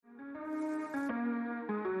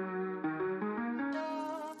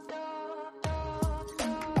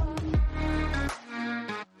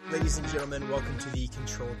Ladies and gentlemen, welcome to the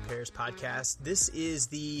Controlled Pairs podcast. This is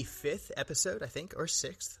the 5th episode, I think, or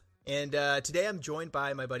 6th. And today I'm joined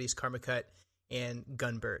by my buddies Karmakut and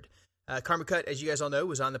Gunbird. Karmakut, as you guys all know,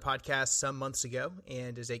 was on the podcast some months ago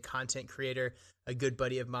and is a content creator, a good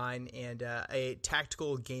buddy of mine, and a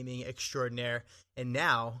tactical gaming extraordinaire. And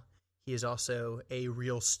now he is also a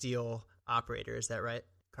real steel operator. Is that right,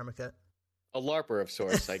 Karmakut? A LARPer of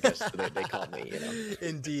sorts, I guess they call me, you know.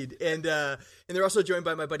 Indeed. And they're also joined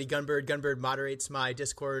by my buddy Gunbird. Gunbird moderates my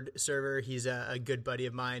Discord server. He's a good buddy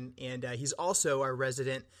of mine, and he's also our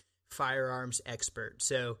resident firearms expert.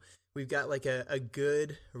 So we've got like a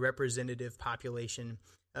good representative population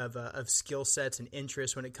of skill sets and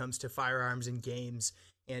interests when it comes to firearms and games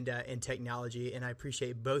and technology. And I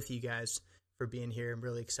appreciate both of you guys for being here. I'm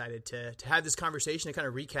really excited to have this conversation to kind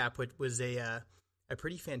of recap what was a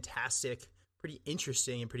pretty fantastic, pretty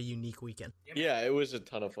interesting, and pretty unique weekend. Yeah, it was a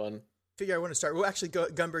ton of fun. Figure I want to start. Well, actually,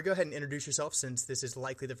 Gunbird, go ahead and introduce yourself, since this is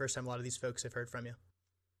likely the first time a lot of these folks have heard from you.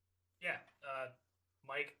 Yeah,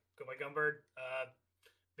 Mike, go by Gunbird.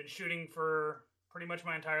 Been shooting for pretty much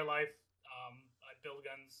my entire life. I build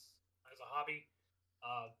guns as a hobby.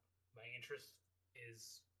 My interest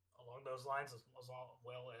is along those lines, as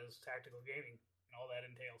well as tactical gaming and all that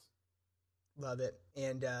entails. Love it.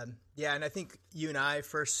 And and I think you and I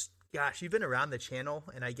first, you've been around the channel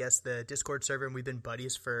and I guess the Discord server, and we've been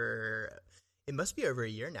buddies for, it must be over a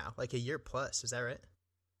year now, like a year plus. Is that right?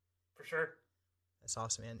 For sure. That's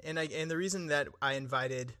awesome, man. And the reason that I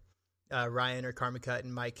invited Ryan or Karmakut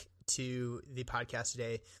and Mike to the podcast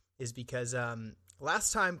today is because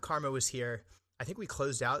last time Karma was here, I think we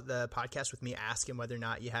closed out the podcast with me asking whether or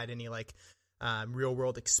not you had any real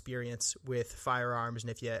world experience with firearms,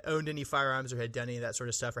 and if you owned any firearms or had done any of that sort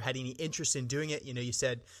of stuff or had any interest in doing it. You know, you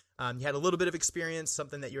said you had a little bit of experience,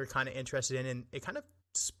 something that you were kind of interested in, and it kind of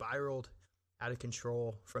spiraled out of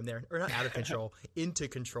control from there, or not out of control, into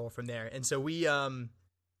control from there. And so we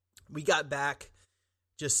got back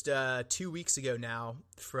just 2 weeks ago now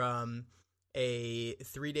from a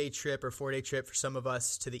 3-day trip or 4-day trip for some of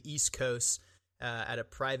us to the East Coast, at a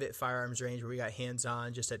private firearms range where we got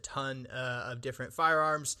hands-on just a ton of different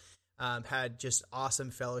firearms, had just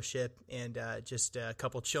awesome fellowship and just a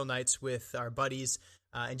couple chill nights with our buddies,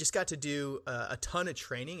 and just got to do a ton of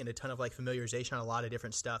training and a ton of familiarization on a lot of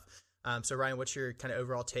different stuff. So Ryan, what's your kind of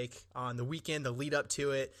overall take on the weekend, the lead up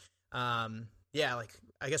to it? I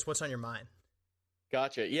guess what's on your mind?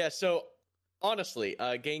 Gotcha. Yeah, so honestly,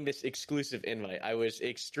 getting this exclusive invite, I was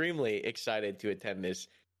extremely excited to attend this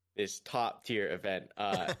top tier event.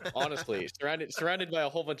 Honestly, surrounded by a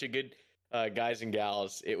whole bunch of good guys and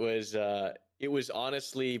gals. It was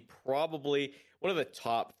honestly probably one of the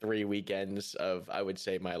top 3 weekends of, I would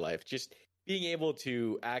say, my life. Just being able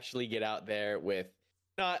to actually get out there with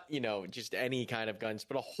not, just any kind of guns,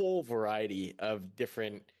 but a whole variety of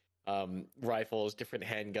different rifles, different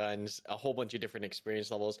handguns, a whole bunch of different experience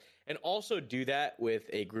levels, and also do that with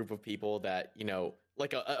a group of people that,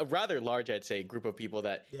 like a rather large, I'd say, group of people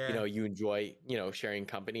that, you enjoy, sharing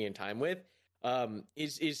company and time with,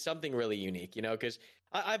 is something really unique, because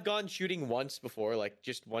I've gone shooting once before,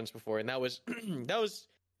 and that was, that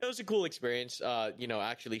was a cool experience,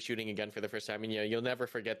 actually shooting a gun for the first time. And, you'll never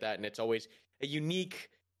forget that. And it's always a unique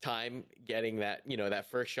time getting that, that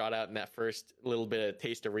first shot out and that first little bit of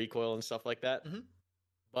taste of recoil and stuff like that. Mm-hmm.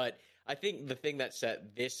 But I think the thing that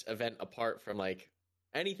set this event apart from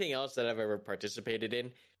anything else that I've ever participated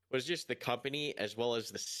in was just the company, as well as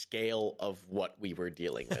the scale of what we were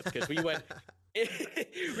dealing with. Because we went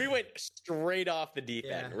straight off the deep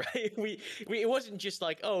end, right? We it wasn't just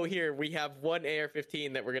here we have one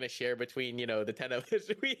AR-15 that we're gonna share between the 10 of us.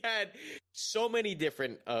 We had so many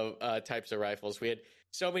different types of rifles. We had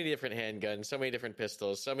so many different handguns, so many different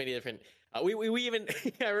pistols, so many different. We even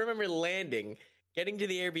I remember getting to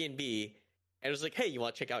the Airbnb. And it was like, hey, you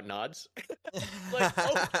want to check out Nods?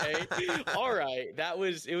 Okay, all right.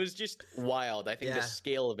 It was just wild. I think the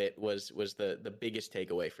scale of it was the biggest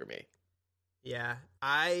takeaway for me. Yeah,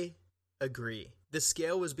 I agree. The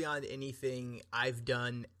scale was beyond anything I've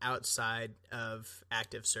done outside of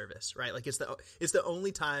active service, right? It's the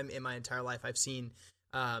only time in my entire life I've seen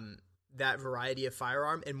that variety of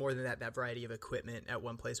firearm, and more than that variety of equipment at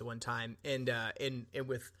one place at one time, and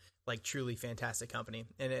with truly fantastic company,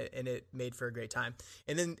 and it made for a great time.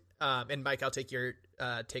 And then and Mike, I'll take your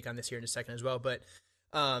take on this here in a second as well. But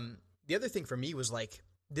the other thing for me was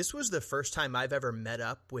this was the first time I've ever met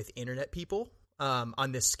up with internet people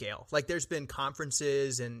on this scale. There's been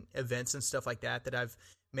conferences and events and stuff like that I've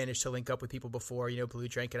managed to link up with people before. Blue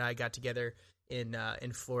Drank and I got together in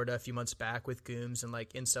Florida a few months back with Gooms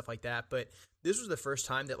and stuff like that. But this was the first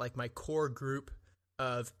time that my core group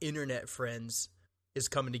of internet friends is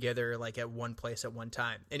coming together like at one place at one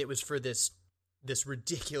time, and it was for this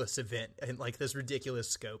ridiculous event and like this ridiculous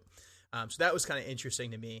scope. So that was kind of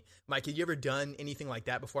interesting to me. Mike, had you ever done anything like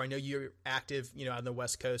that before? I know you're active, on the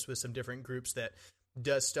West Coast with some different groups that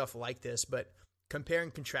does stuff like this, but compare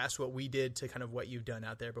and contrast what we did to kind of what you've done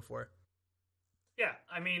out there before. Yeah,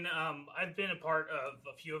 I mean, I've been a part of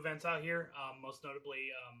a few events out here, most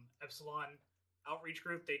notably Epsilon Outreach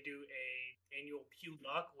Group. They do a annual Pew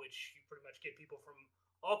Luck, which you pretty much get people from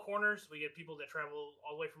all corners. We get people that travel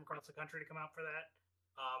all the way from across the country to come out for that.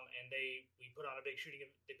 And we put on a big shooting.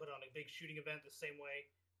 They put on a big shooting event the same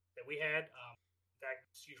way that we had. In fact,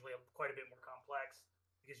 it's usually quite a bit more complex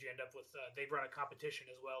because you end up with they run a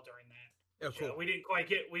competition as well during that. Oh, cool. We didn't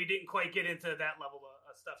quite get into that level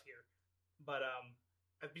of stuff here, but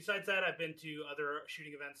besides that, I've been to other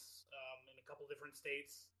shooting events in a couple different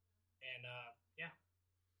states, and yeah,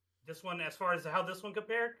 this one, as far as how this one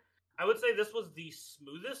compared, I would say this was the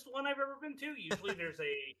smoothest one I've ever been to. Usually, there's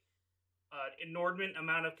a inordinate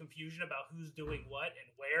amount of confusion about who's doing what and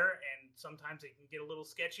where, and sometimes it can get a little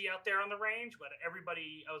sketchy out there on the range. But I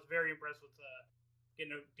was very impressed with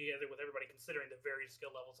getting together with everybody, considering the various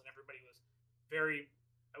skill levels, and everybody was very,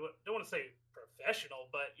 don't want to say professional,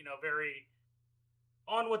 but very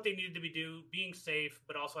on what they needed to being safe,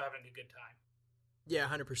 but also having a good time. Yeah,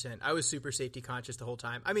 100%. I was super safety conscious the whole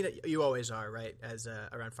time. I mean, you always are, right? As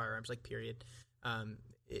around firearms, like period.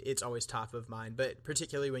 It's always top of mind, but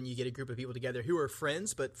particularly when you get a group of people together who are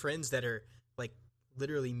friends, but friends that are like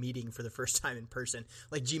literally meeting for the first time in person.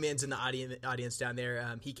 Like G-Man's in the audience down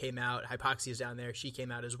there. He came out. Hypoxia's down there. She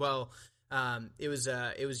came out as well. It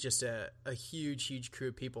was just a huge crew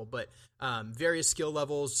of people, but various skill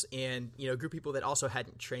levels and a group of people that also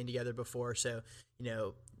hadn't trained together before. So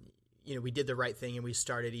we did the right thing, and we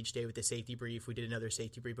started each day with a safety brief. We did another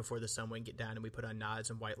safety brief before the sun went get down, and we put on nods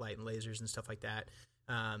and white light and lasers and stuff like that.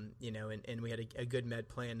 And we had a good med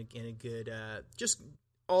plan and a good just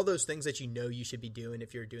all those things that you should be doing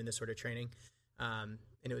if you're doing this sort of training. And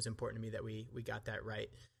it was important to me that we got that right.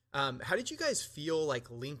 How did you guys feel like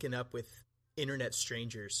linking up with internet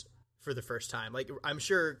strangers for the first time? Like, I'm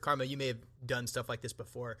sure, Karma, you may have done stuff like this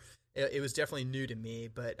before. It was definitely new to me,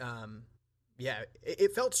 but yeah,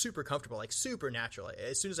 it felt super comfortable, like super natural.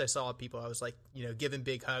 As soon as I saw people, I was like, giving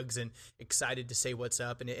big hugs and excited to say what's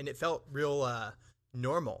up. And it felt real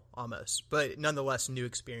normal almost, but nonetheless, new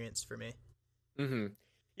experience for me. Mm-hmm.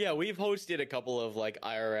 Yeah, we've hosted a couple of like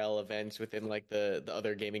IRL events within like the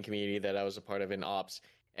other gaming community that I was a part of in Ops.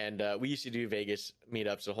 And we used to do Vegas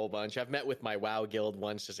meetups a whole bunch. I've met with my WoW guild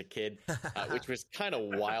once as a kid, which was kind of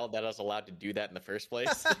wild that I was allowed to do that in the first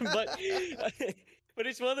place. But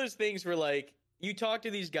it's one of those things where like you talk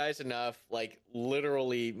to these guys enough, like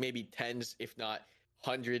literally maybe tens, if not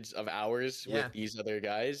hundreds of hours with these other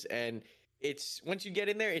guys. And it's once you get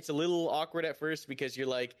in there, it's a little awkward at first because you're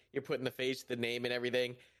putting the face, the name and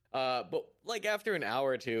everything. But like after an hour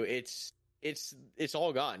or two, it's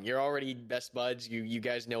all gone. You're already best buds. You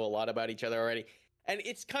guys know a lot about each other already. And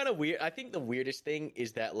it's kind of weird. I think the weirdest thing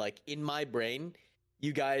is that like in my brain,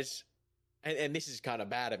 you guys, and this is kind of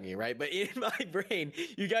bad of me, right? But in my brain,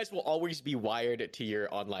 you guys will always be wired to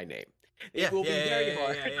your online name. It will be very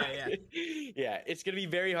hard. Yeah, it's going to be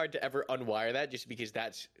very hard to ever unwire that just because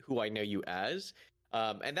that's who I know you as.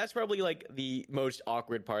 And that's probably like the most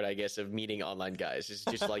awkward part, I guess, of meeting online guys. Is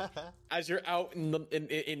just like as you're out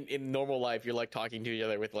in normal life, you're like talking to each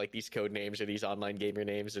other with like these code names or these online gamer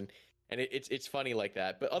names, and it's funny like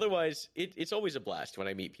that. But otherwise, it's always a blast when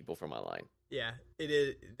I meet people from online. Yeah, it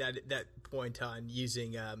is that point on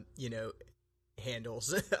using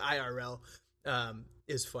handles IRL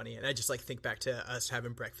is funny, and I just like think back to us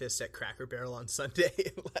having breakfast at Cracker Barrel on Sunday.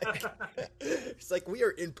 It's like we are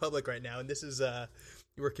in public right now, and this is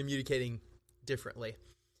we're communicating differently.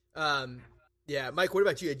 Yeah, Mike, what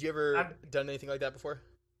about you? Had you ever done anything like that before?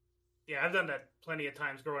 Yeah, I've done that plenty of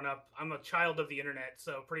times growing up. I'm a child of the internet,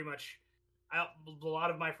 so pretty much a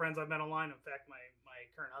lot of my friends I've met online. In fact, my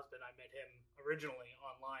current husband, I met him originally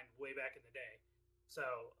online way back in the day. So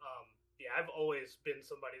yeah, I've always been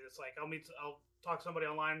somebody that's like, I'll talk to somebody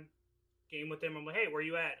online, game with them. I'm like, hey, where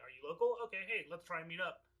you at? Are you local? Okay, hey, let's try and meet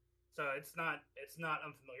up. So it's not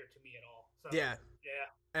unfamiliar to me at all. So, yeah.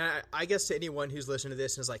 And I guess to anyone who's listening to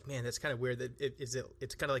this and is like, man, that's kind of weird that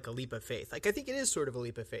it's kind of like a leap of faith. Like, I think it is sort of a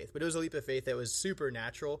leap of faith, but it was a leap of faith that was super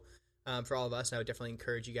natural for all of us. And I would definitely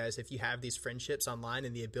encourage you guys, if you have these friendships online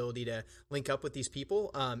and the ability to link up with these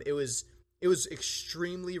people, it was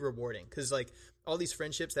extremely rewarding because like all these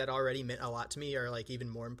friendships that already meant a lot to me are like even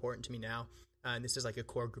more important to me now. And this is like a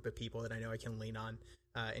core group of people that I know I can lean on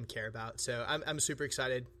and care about. So I'm super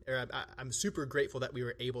excited, or I'm super grateful that we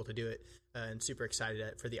were able to do it, and super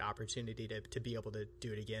excited for the opportunity to be able to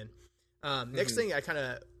do it again. Next thing I kind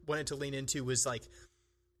of wanted to lean into was like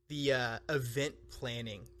the event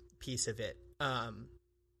planning piece of it.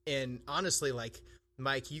 And honestly, like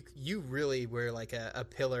Mike, you really were like a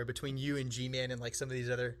pillar between you and G-Man and like some of these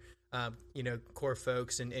other core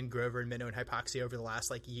folks and Grover and Minnow and Hypoxia over the last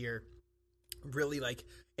like year, really like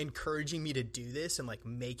encouraging me to do this and like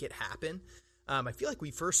make it happen. I feel like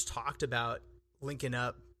we first talked about linking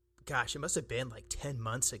up, gosh, it must have been like 10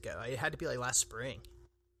 months ago. It had to be like last spring.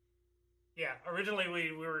 Yeah, originally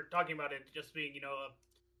we were talking about it just being, a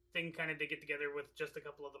thing kind of to get together with just a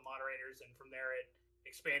couple of the moderators, and from there it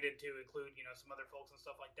expanded to include, some other folks and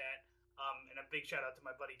stuff like that. And a big shout out to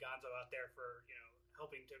my buddy Gonzo out there for,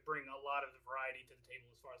 helping to bring a lot of the variety to the table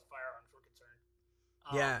as far as firearms were concerned.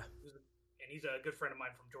 Yeah. And he's a good friend of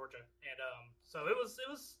mine from Georgia. And so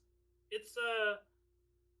it's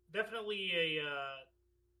definitely a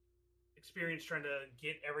experience trying to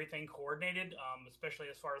get everything coordinated, especially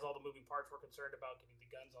as far as all the moving parts we're concerned about, getting the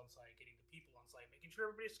guns on site, getting the people on site, making sure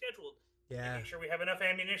everybody's scheduled, making sure we have enough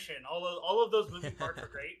ammunition. All of those moving parts are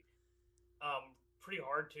great. Pretty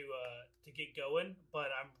hard to get going, but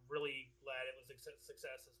I'm really glad it was a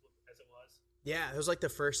success as it was. Yeah, it was like the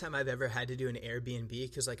first time I've ever had to do an Airbnb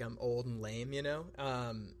because like I'm old and lame,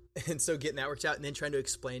 and so getting that worked out, and then trying to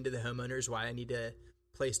explain to the homeowners why I need a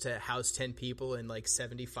place to house 10 people and like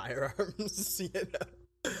 70 firearms,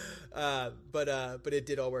 but it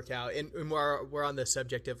did all work out. And we're on the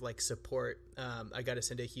subject of like support. I got to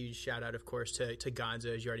send a huge shout out, of course, to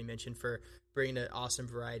Gonzo, as you already mentioned, for bringing an awesome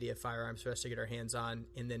variety of firearms for us to get our hands on,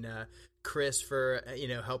 and then Chris for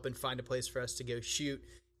helping find a place for us to go shoot,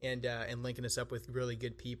 and linking us up with really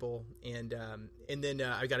good people, and then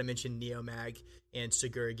I got to mention Neomag and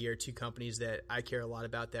Segura Gear, two companies that I care a lot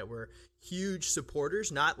about, that were huge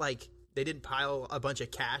supporters. Not like they didn't pile a bunch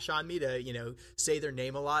of cash on me to say their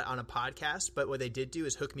name a lot on a podcast, but what they did do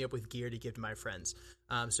is hook me up with gear to give to my friends.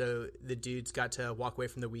 So the dudes got to walk away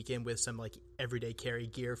from the weekend with some like everyday carry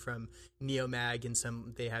gear from Neomag,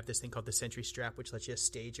 and they have this thing called the Sentry Strap, which lets you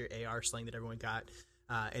stage your AR sling that everyone got.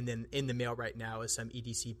 And then in the mail right now is some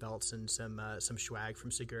EDC belts and some swag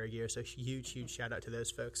from Segura Gear. So huge shout out to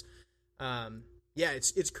those folks. Yeah,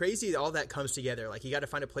 it's crazy that all that comes together. Like, you got to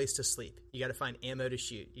find a place to sleep. You got to find ammo to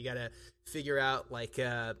shoot. You got to figure out like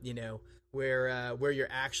where you're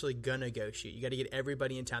actually gonna go shoot. You got to get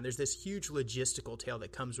everybody in town. There's this huge logistical tail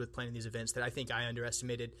that comes with planning these events that I think I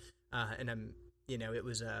underestimated. And it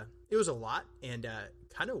was a lot, and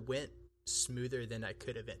kind of went smoother than I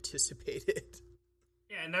could have anticipated.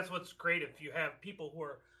 Yeah, and that's what's great. If you have people who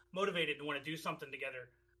are motivated and want to do something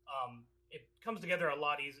together, it comes together a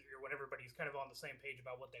lot easier when everybody's kind of on the same page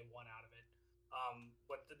about what they want out of it.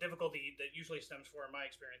 What the difficulty that usually stems for, in my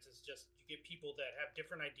experience, is just you get people that have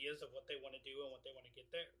different ideas of what they want to do and what they want to get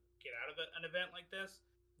out of an event like this.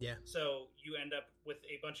 Yeah. So you end up with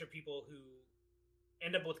a bunch of people who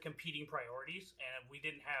end up with competing priorities, and we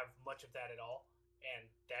didn't have much of that at all. And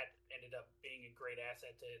that ended up being a great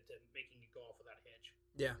asset to making it go off without a hitch.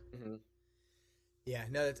 Yeah. Mm-hmm. Yeah.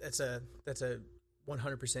 No, that's a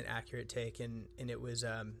 100% accurate take, and it was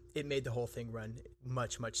it made the whole thing run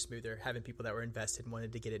much smoother, having people that were invested and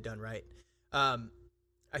wanted to get it done right. I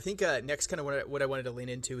think next kind of what I wanted to lean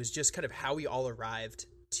into is just kind of how we all arrived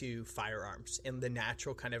to firearms and the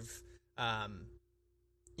natural kind of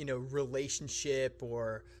relationship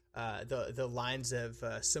or the lines of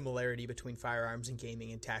similarity between firearms and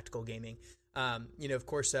gaming and tactical gaming. Of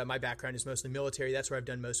course, my background is mostly military. That's where I've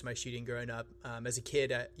done most of my shooting growing up. As a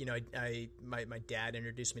kid, my dad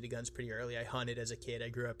introduced me to guns pretty early. I hunted as a kid. I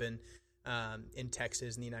grew up in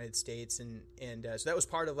Texas in the United States. And so that was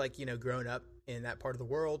part of growing up in that part of the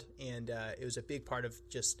world. And it was a big part of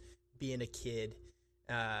just being a kid.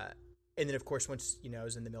 And then of course, once, I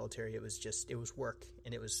was in the military, it was work,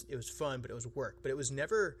 and it was fun, but it was work, but it was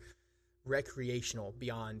never recreational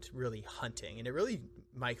beyond really hunting. And it really,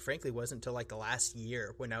 Mike, frankly, wasn't until like the last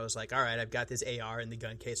year when I was like, all right, I've got this AR in the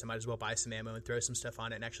gun case. I might as well buy some ammo and throw some stuff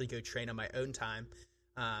on it and actually go train on my own time.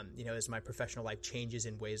 As my professional life changes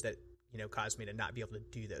in ways that, caused me to not be able to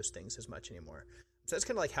do those things as much anymore. So that's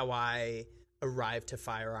kind of like how I arrived to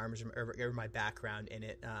firearms or my background in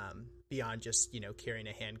it, beyond just, carrying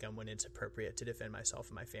a handgun when it's appropriate to defend myself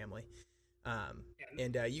and my family.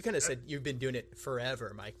 And you kind of said you've been doing it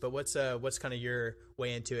forever, Mike, but what's kind of your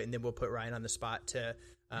way into it? And then we'll put Ryan on the spot to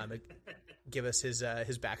give us his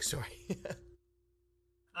backstory.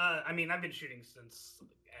 I've been shooting since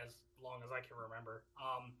as long as I can remember.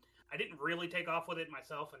 I didn't really take off with it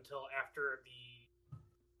myself until after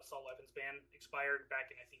the assault weapons ban expired back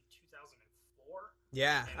in I think 2004.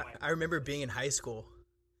 Yeah, I remember being in high school.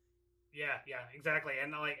 Yeah, exactly.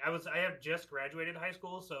 And like I have just graduated high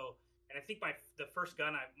school, so and I think my first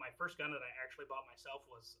gun that I actually bought myself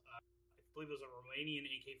was I believe it was a Romanian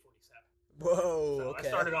AK-47. Whoa! So okay.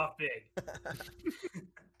 I started off big.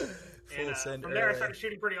 And from there, I started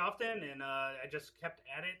shooting pretty often, and I just kept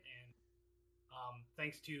at it. And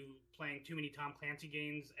thanks to playing too many Tom Clancy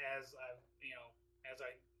games, as I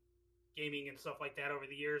gaming and stuff like that over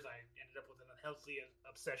the years, I ended up with an unhealthy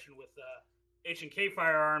obsession with H&K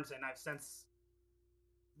firearms, and I've since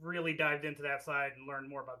really dived into that side and learned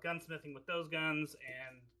more about gunsmithing with those guns,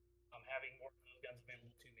 and having more of those guns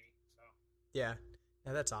available to me. So yeah,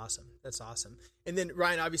 that's awesome. That's awesome. And then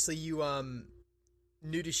Ryan, obviously you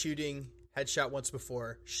new to shooting, had shot once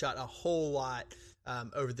before, shot a whole lot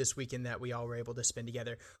over this weekend that we all were able to spend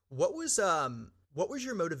together. What was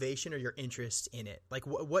your motivation or your interest in it? Like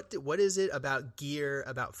what is it about gear,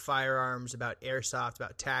 about firearms, about airsoft,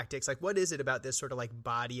 about tactics? Like what is it about this sort of like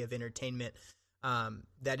body of entertainment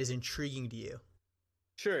that is intriguing to you?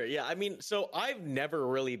 Sure. Yeah. I mean, so I've never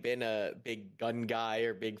really been a big gun guy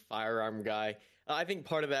or big firearm guy. I think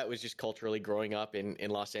part of that was just culturally growing up in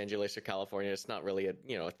Los Angeles or California. It's not really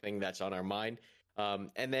a thing that's on our mind.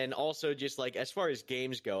 And then also just like as far as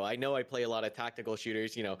games go, I know I play a lot of tactical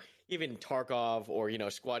shooters, even Tarkov or,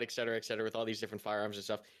 Squad, et cetera, with all these different firearms and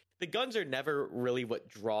stuff. The guns are never really what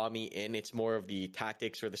draw me in. It's more of the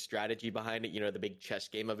tactics or the strategy behind it, the big chess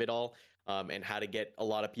game of it all, and how to get a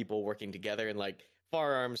lot of people working together. And like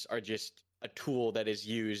firearms are just a tool that is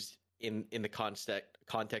used in the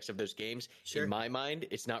context of those games. Sure. In my mind,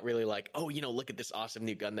 it's not really like, oh, look at this awesome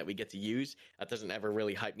new gun that we get to use. That doesn't ever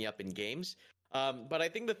really hype me up in games. But I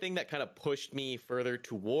think the thing that kind of pushed me further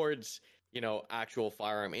towards, actual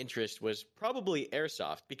firearm interest was probably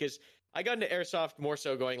airsoft, because I got into airsoft more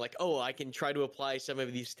so going like, oh, I can try to apply some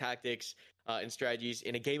of these tactics and strategies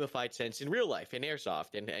in a gamified sense in real life in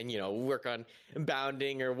airsoft, and work on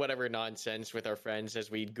bounding or whatever nonsense with our friends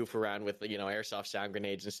as we goof around with airsoft sound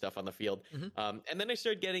grenades and stuff on the field. Mm-hmm. And then I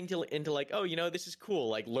started getting into like, oh, this is cool,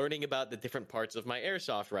 like learning about the different parts of my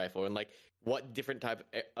airsoft rifle and like what different type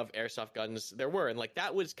of airsoft guns there were, and like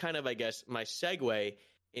that was kind of, I guess, my segue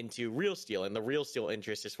into real steel and the real steel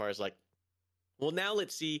interest, as far as like, well, now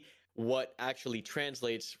let's see what actually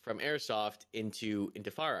translates from airsoft into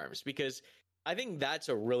firearms, because I think that's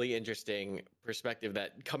a really interesting perspective,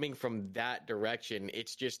 that coming from that direction,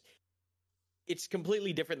 it's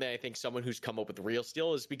completely different than I think someone who's come up with real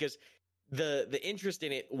steel is, because the interest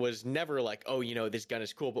in it was never like, oh, this gun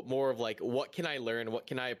is cool, but more of like, what can I learn? What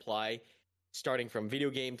can I apply? Starting from video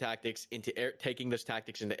game tactics into taking those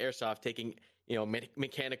tactics into airsoft, taking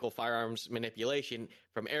mechanical firearms manipulation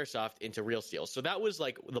from airsoft into real steel. So that was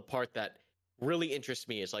like the part that really interests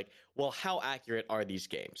me, is like, well, how accurate are these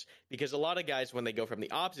games? Because a lot of guys, when they go from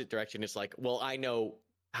the opposite direction, it's like, well, I know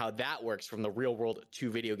how that works from the real world to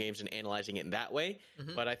video games and analyzing it in that way.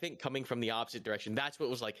 Mm-hmm. But I think coming from the opposite direction, that's what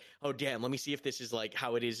was like, oh damn, let me see if this is like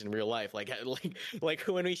how it is in real life. Like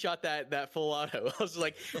when we shot that full auto, I was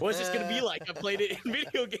like, what's this gonna be like? I played it in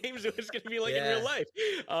video games, it was gonna be like in real life.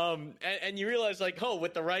 And you realize like, oh,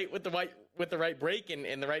 with the right brake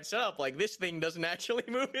and the right setup, like this thing doesn't actually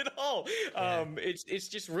move at all. It's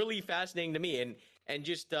just really fascinating to me, and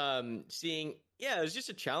just seeing, it was just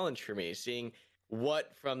a challenge for me, seeing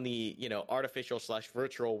what from the artificial /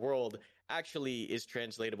 virtual world actually is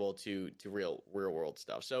translatable to real world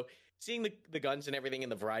stuff. So seeing the guns and everything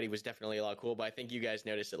and the variety was definitely a lot cool. But I think you guys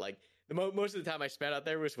noticed that like most of the time I spent out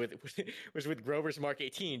there was with Grover's Mark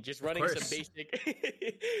 18, just running some basic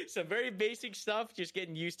some very basic stuff, just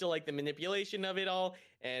getting used to like the manipulation of it all,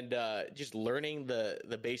 and just learning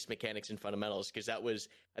the base mechanics and fundamentals, because that was,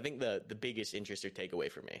 I think, the biggest interest or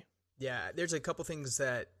takeaway for me. Yeah, there's a couple things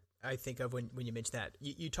that I think of when you mention that.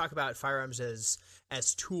 You talk about firearms as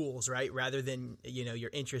tools, right? Rather than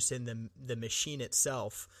your interest in the machine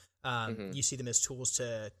itself. You see them as tools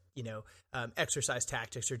to exercise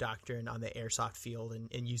tactics or doctrine on the airsoft field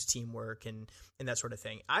and use teamwork and that sort of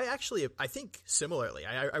thing. I think similarly.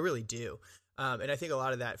 I really do, and I think a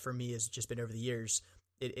lot of that for me has just been over the years.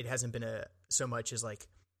 It hasn't been so much as like,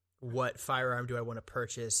 what firearm do I want to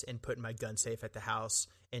purchase and put in my gun safe at the house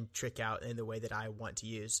and trick out in the way that I want to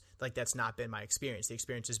use. Like, that's not been my experience. The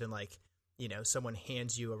experience has been like, someone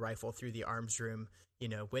hands you a rifle through the arms room,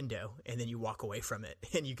 window, and then you walk away from it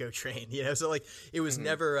and you go train, So like, it was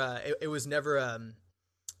never, I was never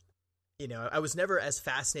as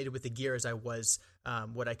fascinated with the gear as I was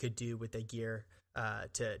what I could do with the gear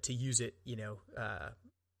to use it,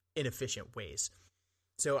 in efficient ways.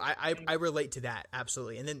 So I relate to that,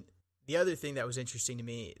 absolutely. And then The other thing that was interesting to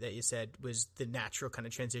me that you said was the natural kind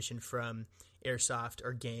of transition from airsoft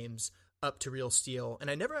or games up to real steel.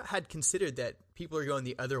 And I never had considered that people are going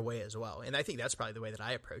the other way as well. And I think that's probably the way that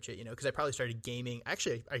I approach it, because I probably started gaming.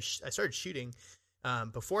 Actually, I started shooting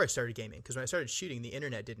before I started gaming, because when I started shooting, the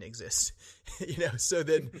internet didn't exist, so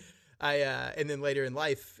then and then later in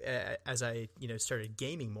life, as I, started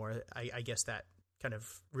gaming more, I guess that kind of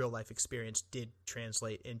real life experience did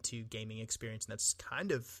translate into gaming experience. And that's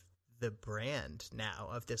kind of the brand now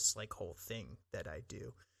of this like whole thing that I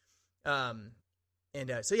do.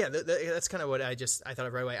 So yeah, that's kind of what I thought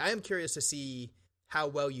of right away. I am curious to see how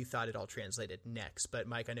well you thought it all translated next. But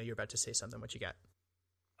Mike, I know you're about to say something. What you got?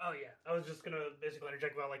 Oh yeah, I was just gonna basically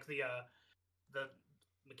interject about like the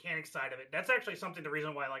mechanics side of it. That's actually something. The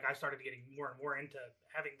reason why like I started getting more and more into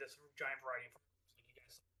having this giant variety of like you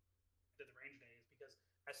guys did the range days, because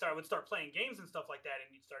I would start playing games and stuff like that, and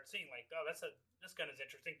you'd start seeing like, oh, this gun is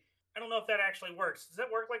interesting. I don't know if that actually works. Does that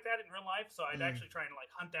work like that in real life? So I'd actually try and like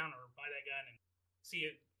hunt down or buy that gun and see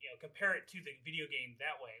it, compare it to the video game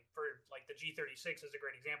that way. For like the G36 is a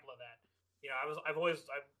great example of that. I've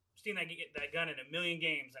seen that gun in a million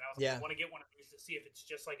games, and I was like, I want to get one of these to see if it's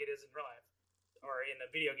just like it is in real life or in a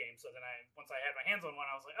video game. So then once I had my hands on one,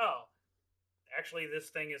 I was like, oh, actually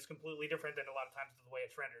this thing is completely different than a lot of times the way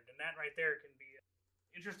it's rendered. And that right there can be an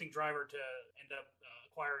interesting driver to end up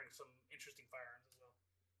acquiring some interesting firearms as well.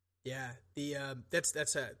 Yeah,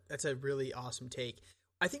 that's a really awesome take.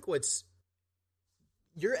 I think what's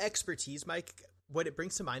your expertise, Mike, what it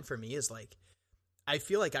brings to mind for me is like, I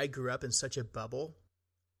feel like I grew up in such a bubble,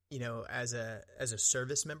 as a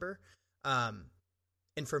service member.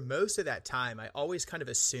 And for most of that time, I always kind of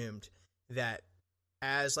assumed that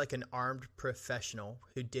as like an armed professional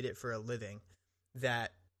who did it for a living,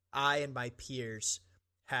 that I and my peers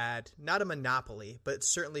had not a monopoly, but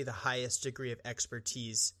certainly the highest degree of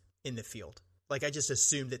expertise in the field. Like I just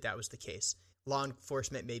assumed that was the case. Law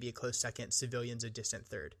enforcement maybe a close second, civilians a distant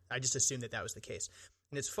third. I just assumed that was the case.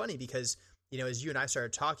 And it's funny because, as you and I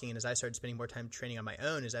started talking and as I started spending more time training on my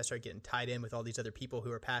own, as I started getting tied in with all these other people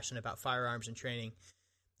who are passionate about firearms and training,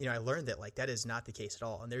 I learned that like that is not the case at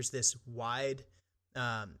all. And there's this wide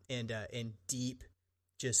and deep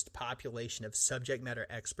just population of subject matter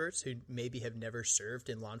experts who maybe have never served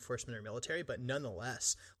in law enforcement or military, but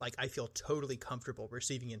nonetheless, like I feel totally comfortable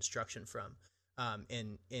receiving instruction from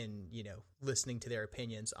in listening to their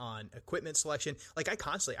opinions on equipment selection. Like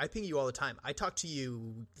I ping you all the time. I talked to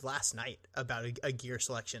you last night about a gear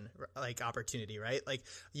selection like opportunity, right? Like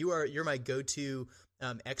you're my go-to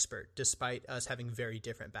expert despite us having very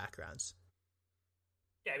different backgrounds.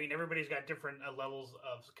 Yeah, I mean, everybody's got different levels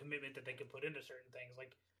of commitment that they can put into certain things.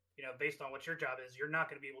 Like, based on what your job is, you're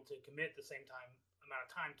not going to be able to commit the same amount of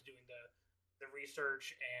time to doing the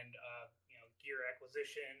research and gear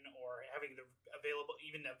acquisition, or having the available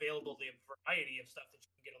the variety of stuff that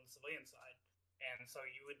you can get on the civilian side. And so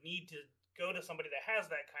you would need to go to somebody that has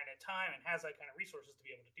that kind of time and has that kind of resources to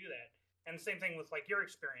be able to do that. And the same thing with like your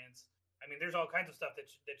experience. I mean, there's all kinds of stuff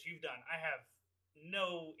that you've done. I have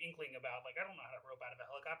no inkling about, like, I don't know how to rope out of a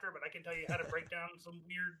helicopter, but I can tell you how to break down some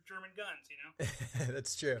weird German guns,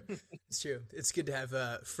 That's true. It's true. It's good to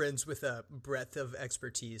have friends with a breadth of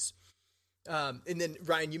expertise. And then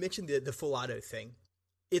Ryan, you mentioned the full auto thing.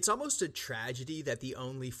 It's almost a tragedy that the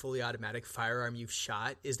only fully automatic firearm you've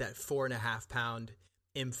shot is that 4.5 pound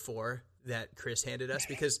M4 that Chris handed us,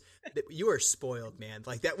 because you are spoiled, man.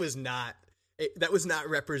 Like that was not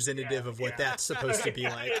representative of what that's supposed to be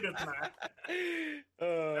like.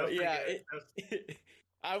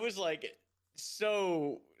 I was like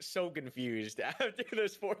so confused after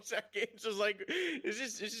those 4 seconds. I was like, is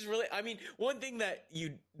this really? I mean, one thing that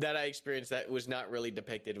I experienced that was not really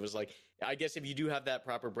depicted was like, I guess if you do have that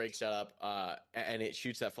proper brake setup, and it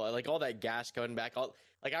shoots that fly, like all that gas coming back,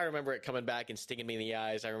 like I remember it coming back and stinging me in the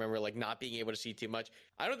eyes. I remember like not being able to see too much.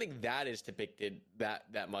 I don't think that is depicted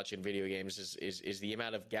that much in video games. Is the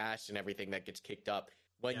amount of gas and everything that gets kicked up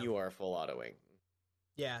when you are full autoing.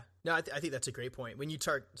 Yeah, no, I think that's a great point. When you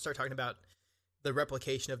start talking about the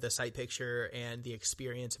replication of the sight picture and the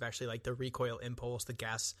experience of actually like the recoil impulse, the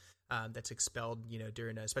gas that's expelled,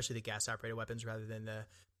 during especially the gas operated weapons rather than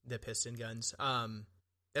the piston guns.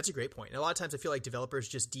 That's a great point. And a lot of times I feel like developers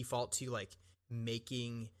just default to like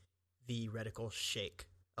making the reticle shake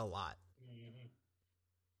a lot. Mm-hmm.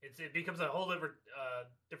 It becomes a whole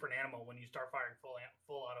different animal when you start firing full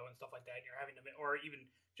auto and stuff like that. And you're having to, or even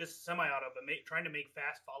just semi-auto, but trying to make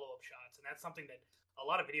fast follow-up shots. And that's something that a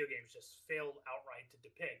lot of video games just fail outright to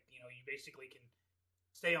depict. You basically can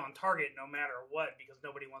stay on target no matter what, because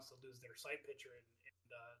nobody wants to lose their sight picture and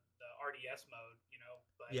the RDS mode,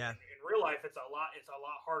 But Yeah. in real life, it's a lot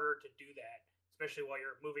harder to do that, especially while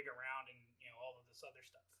you're moving around and all of this other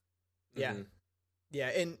stuff. Yeah. Mm-hmm. Yeah.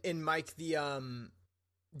 And Mike, do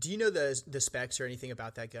you know the specs or anything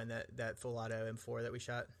about that gun, that full auto M4 that we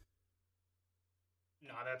shot?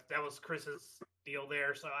 No, that was Chris's deal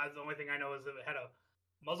there. So the only thing I know is that it had a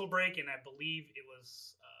muzzle brake, and I believe it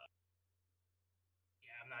was.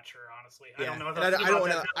 I'm not sure, honestly. Yeah. I don't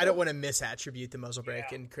know. I don't want to misattribute the muzzle brake,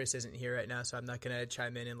 Yeah. and Chris isn't here right now, so I'm not going to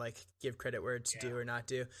chime in and like give credit where it's due or not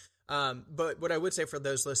due. But what I would say for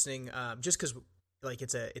those listening, just because like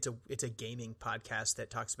it's a gaming podcast that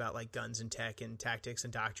talks about like guns and tech and tactics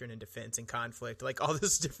and doctrine and defense and conflict, like all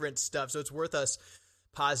this different stuff. So it's worth us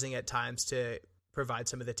pausing at times to provide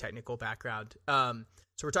some of the technical background.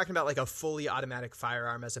 So we're talking about like a fully automatic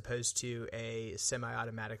firearm as opposed to a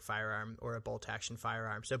semi-automatic firearm or a bolt action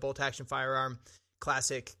firearm. So bolt action firearm,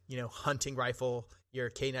 classic, hunting rifle,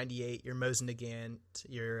 your K98, your Mosin Nagant,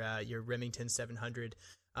 your Remington 700,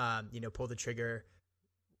 pull the trigger,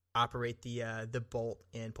 operate the bolt,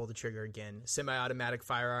 and pull the trigger again. Semi-automatic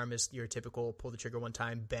firearm is your typical pull the trigger one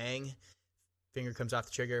time, bang, finger comes off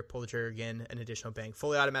the trigger, pull the trigger again, an additional bang.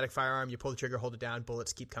 Fully automatic firearm, you pull the trigger, hold it down,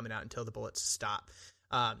 bullets keep coming out until the bullets stop.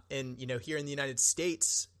 And here in the United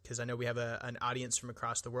States, because I know we have an audience from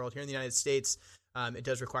across the world, here in the United States, it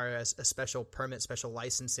does require a special permit, special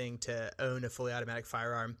licensing to own a fully automatic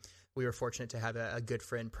firearm. We were fortunate to have a good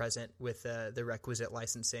friend present with the requisite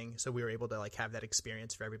licensing, so we were able to like have that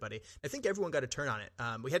experience for everybody. I think everyone got a turn on it.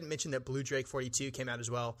 We hadn't mentioned that Blue Drake 42 came out as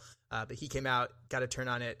well, but he came out, got a turn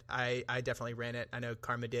on it. I definitely ran it. I know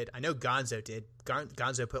Karma did. I know Gonzo did.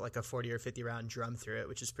 Gonzo put like a 40 or 50 round drum through it,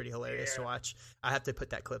 which is pretty hilarious to watch. I have to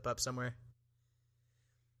put that clip up somewhere.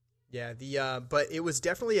 Yeah, but it was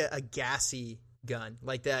definitely a gassy gun,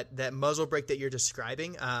 like that muzzle brake that you're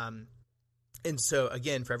describing. And so,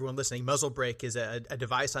 again, for everyone listening, muzzle brake is a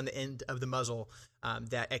device on the end of the muzzle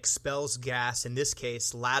that expels gas, in this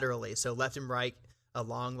case, laterally, so left and right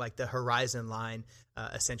along like the horizon line,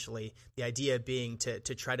 essentially. The idea being to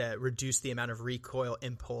try to reduce the amount of recoil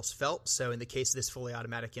impulse felt. So in the case of this fully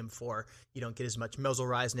automatic M4, you don't get as much muzzle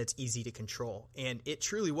rise, and it's easy to control. And it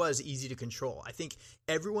truly was easy to control. I think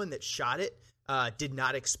everyone that shot it did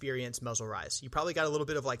not experience muzzle rise. You probably got a little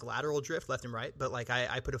bit of like lateral drift left and right, but like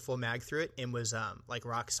I put a full mag through it and was like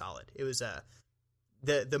rock solid. It was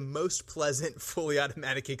the most pleasant fully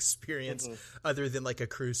automatic experience other than like a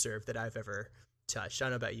crew serve that I've ever touched. I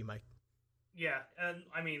don't know about you, Mike. Yeah, and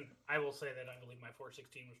I mean, I will say that I believe my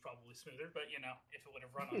 416 was probably smoother, but if it would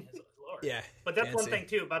have run on his lower. Yeah, but that's one thing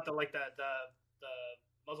too about the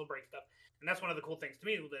muzzle brake stuff. And that's one of the cool things to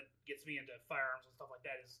me that gets me into firearms and stuff like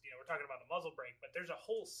that is, we're talking about the muzzle brake, but there's a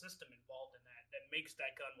whole system involved in that makes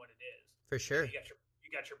that gun what it is. For sure. You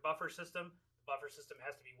got your buffer system. The buffer system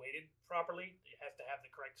has to be weighted properly. It has to have the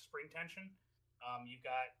correct spring tension. You've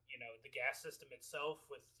got, the gas system itself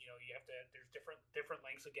with, there's different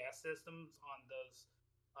lengths of gas systems on those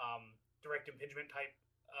direct impingement type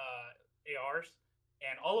ARs.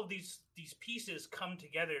 And all of these pieces come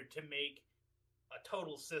together to make a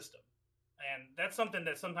total system. And that's something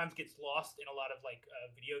that sometimes gets lost in a lot of like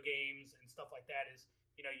video games and stuff like that is,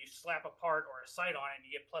 you slap a part or a sight on it and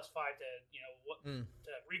you get +5 to,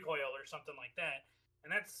 to recoil or something like that. And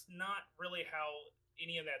that's not really how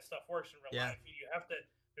any of that stuff works in real life. You have to,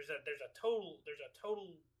 there's a total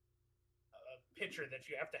picture that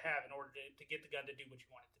you have to have in order to get the gun to do what you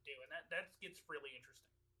want it to do. And that gets really interesting.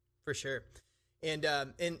 For sure. And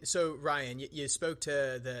so Ryan, you spoke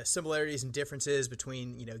to the similarities and differences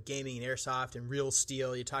between, gaming and airsoft and real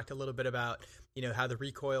steel. You talked a little bit about, how the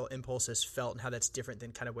recoil impulse is felt and how that's different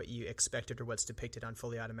than kind of what you expected or what's depicted on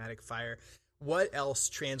fully automatic fire. What else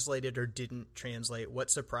translated or didn't translate? What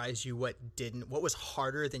surprised you? What didn't? What was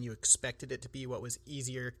harder than you expected it to be? What was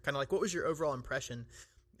easier? Kind of like, what was your overall impression,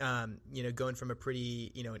 going from a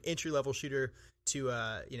pretty, an entry-level shooter to,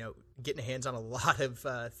 getting hands on a lot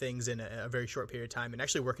of things in a very short period of time and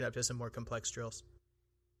actually working up to some more complex drills?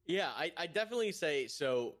 Yeah, I definitely say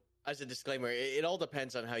so. As a disclaimer, it all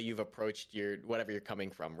depends on how you've approached whatever you're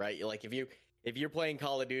coming from, right? Like if you're playing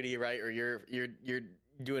Call of Duty, right, or you're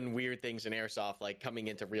doing weird things in airsoft, like coming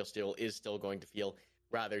into real steel is still going to feel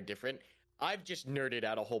rather different. I've just nerded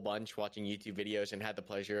out a whole bunch watching YouTube videos and had the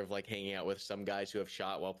pleasure of like hanging out with some guys who have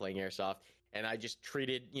shot while playing airsoft. And I just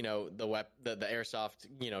treated, the airsoft,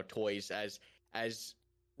 toys as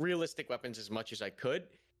realistic weapons as much as I could.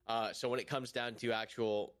 So when it comes down to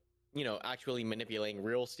actually manipulating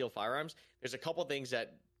real steel firearms, there's a couple things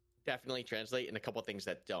that definitely translate and a couple things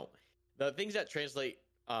that don't. The things that translate,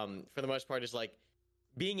 for the most part, is like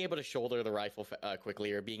being able to shoulder the rifle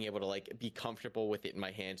quickly, or being able to like be comfortable with it in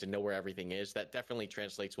my hands and know where everything is, that definitely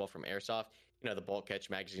translates well from airsoft. You know, the bolt catch,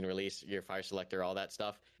 magazine release, your fire selector, all that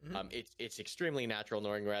stuff. Mhm. It's extremely natural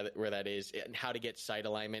knowing where that is and how to get sight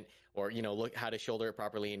alignment, or look how to shoulder it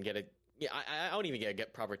properly and get it. Yeah, I don't even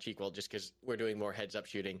get proper cheek weld just because we're doing more heads up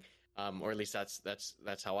shooting, or at least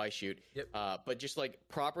that's how I shoot. Yep. But just like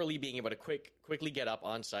properly being able to quickly get up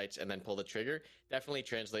on sights and then pull the trigger definitely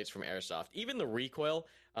translates from airsoft. Even the recoil,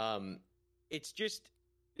 it's just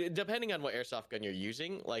depending on what airsoft gun you're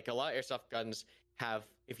using. Like a lot of airsoft guns have,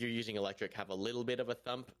 if you're using electric, have a little bit of a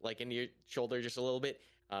thump like into your shoulder, just a little bit.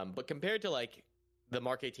 But compared to like the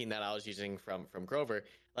Mark 18 that I was using from Grover,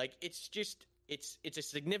 like it's a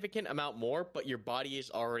significant amount more, but your body is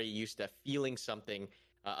already used to feeling something,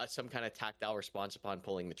 some kind of tactile response upon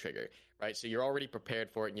pulling the trigger, right? So you're already prepared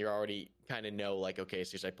for it, and you already kind of know, like, okay,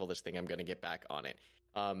 as soon as I pull this thing, I'm going to get back on it.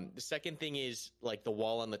 The second thing is like the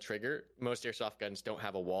wall on the trigger. Most airsoft guns don't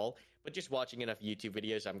have a wall, but just watching enough YouTube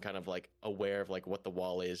videos, I'm kind of like aware of like what the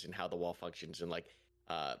wall is and how the wall functions, and like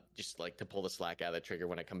just like to pull the slack out of the trigger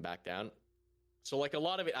when I come back down. So like a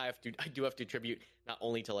lot of it, I do have to attribute not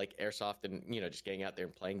only to like airsoft and just getting out there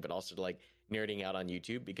and playing, but also to like nerding out on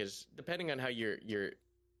YouTube, because depending on how you're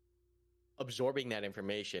absorbing that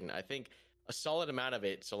information, I think a solid amount of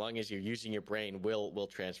it, so long as you're using your brain, will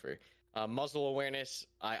transfer. Muzzle awareness,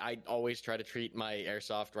 I always try to treat my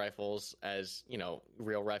airsoft rifles as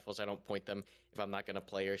real rifles. I don't point them if I'm not going to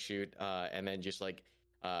play or shoot, and then just like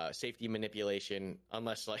safety manipulation,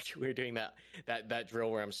 unless like we're doing that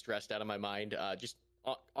drill where I'm stressed out of my mind, just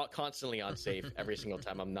constantly on safe every single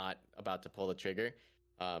time I'm not about to pull the trigger.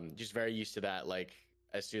 Just very used to that. Like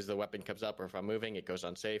as soon as the weapon comes up, or if I'm moving, it goes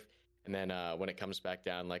on safe, and then when it comes back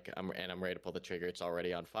down, like I'm ready to pull the trigger, it's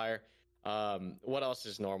already on fire. What else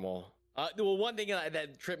is normal? Well, one thing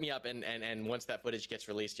that tripped me up, and once that footage gets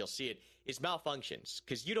released, you'll see it, is malfunctions,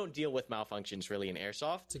 because you don't deal with malfunctions really in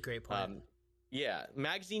airsoft. It's a great point. Yeah,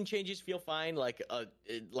 magazine changes feel fine, like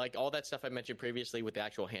all that stuff I mentioned previously with the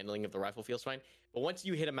actual handling of the rifle feels fine. But once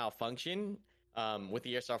you hit a malfunction, with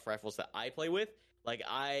the airsoft rifles that I play with, like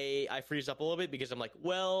I freeze up a little bit, because I'm like,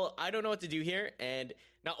 well, I don't know what to do here, and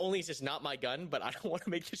not only is this not my gun, but I don't want to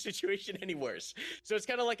make the situation any worse. So it's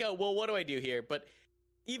kind of like well, what do I do here? But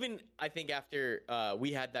even I think after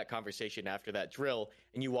we had that conversation after that drill,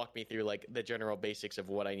 and you walked me through like the general basics of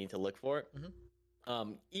what I need to look for.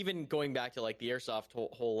 Mm-hmm. Even going back to like the airsoft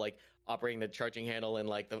whole like operating the charging handle and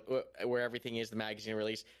like where everything is, the magazine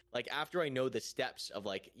release, like after I know the steps of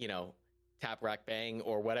like tap, rack, bang,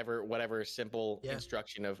 or whatever simple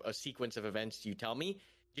instruction of a sequence of events you tell me,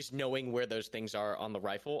 just knowing where those things are on the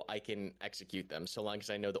rifle, I can execute them, so long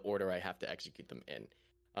as I know the order I have to execute them in.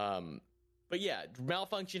 But yeah,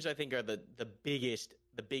 malfunctions I think are the biggest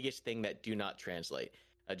thing that do not translate,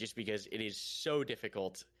 just because it is so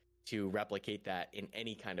difficult to replicate that in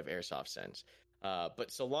any kind of airsoft sense.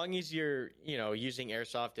 But so long as you're using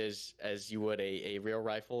airsoft as you would a real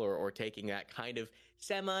rifle, or taking that kind of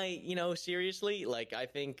semi seriously, like I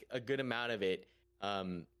think a good amount of it,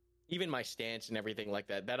 even my stance and everything like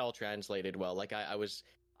that all translated well. Like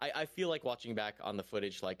I feel like watching back on the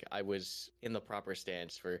footage, like I was in the proper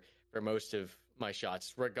stance for most of my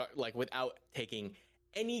shots, like without taking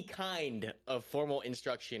any kind of formal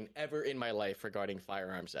instruction ever in my life regarding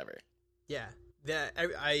firearms ever. Yeah, that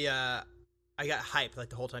I got hyped like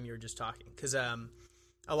the whole time you were just talking, because a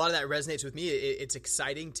lot of that resonates with me. It's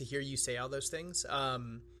exciting to hear you say all those things.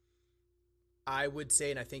 I would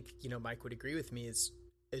say, and I think Mike would agree with me, is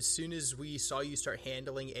as soon as we saw you start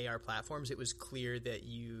handling AR platforms, it was clear that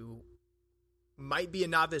you might be a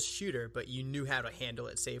novice shooter, but you knew how to handle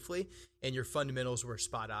it safely, and your fundamentals were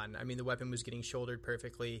spot on. I mean, the weapon was getting shouldered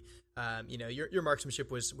perfectly. Your marksmanship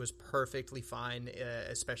was perfectly fine,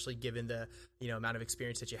 especially given the amount of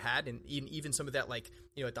experience that you had, and even some of that, like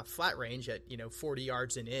at the flat range at 40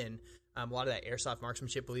 yards and in. A lot of that airsoft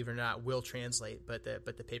marksmanship, believe it or not, will translate, but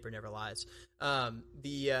the paper never lies. But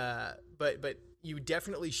you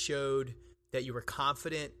definitely showed that you were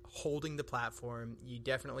confident holding the platform. You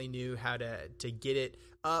definitely knew how to get it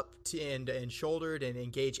up and shouldered and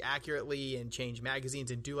engage accurately and change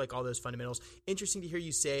magazines and do like all those fundamentals. Interesting to hear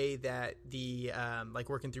you say that the like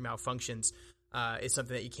working through malfunctions is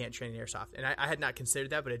something that you can't train in airsoft. And I had not considered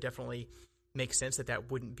that, but it definitely makes sense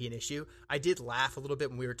that wouldn't be an issue. I did laugh a little bit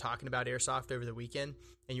when we were talking about airsoft over the weekend,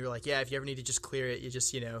 and you were like, yeah, if you ever need to just clear it, you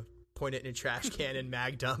just, point it in a trash can and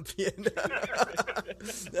mag dump.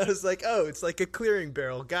 I was like, oh, it's like a clearing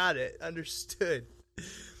barrel. Got it. Understood.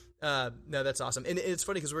 No, that's awesome. And it's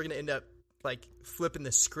funny because we're going to end up like flipping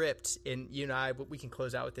the script, and you and I, we can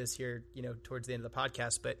close out with this here, towards the end of the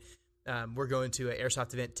podcast. But we're going to an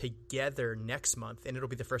airsoft event together next month, and it'll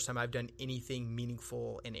be the first time I've done anything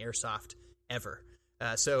meaningful in airsoft ever.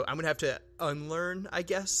 So I'm gonna have to unlearn, I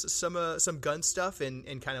guess, some gun stuff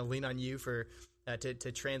and kind of lean on you for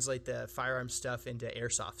to translate the firearm stuff into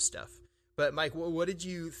airsoft stuff. But Mike, what did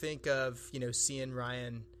you think of seeing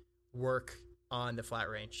Ryan work on the flat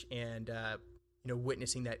range and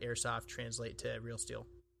witnessing that airsoft translate to real steel?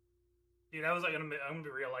 Dude, I'm gonna be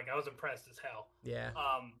real. Like, I was impressed as hell. Yeah.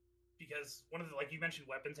 Because one of the, like you mentioned,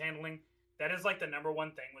 weapons handling. That is like the number one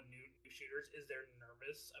thing with new shooters is they're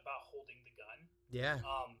nervous about holding the gun. Yeah.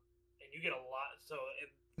 And you get a lot. So it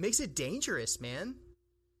makes it dangerous, man.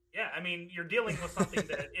 Yeah, I mean, you're dealing with something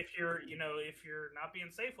that if you're not being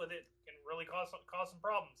safe with it, can really cause some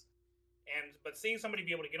problems. But seeing somebody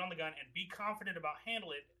be able to get on the gun and be confident about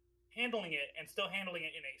handling it, and still handling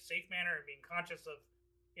it in a safe manner and being conscious of,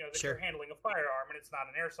 that Sure. you're handling a firearm and it's not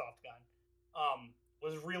an airsoft gun,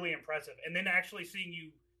 was really impressive. And then actually seeing you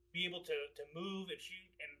be able to move and shoot,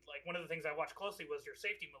 and like one of the things I watched closely was your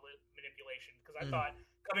safety manipulation, because I thought,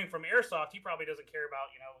 coming from airsoft, he probably doesn't care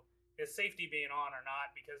about his safety being on or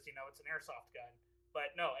not, because it's an airsoft gun.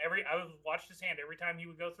 But no, I would watch his hand every time he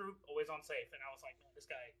would go through, always on safe, and I was like, man, this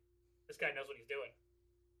guy knows what he's doing.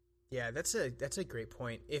 Yeah, that's a great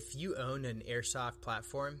point. If you own an airsoft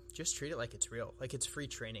platform, just treat it like it's real, like it's free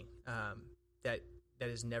training. That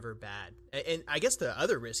is never bad. And I guess the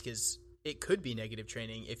other risk is it could be negative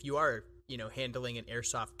training if you are handling an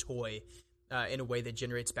airsoft toy in a way that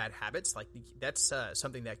generates bad habits. Like that's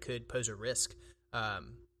something that could pose a risk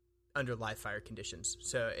under live fire conditions.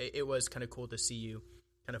 So it was kind of cool to see you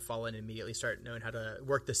kind of fall in and immediately start knowing how to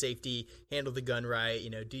work the safety, handle the gun right,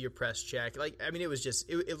 do your press check. Like, I mean, it was just,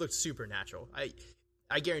 it looked super natural.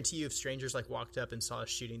 I guarantee you if strangers like walked up and saw us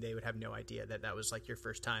shooting, they would have no idea that was like your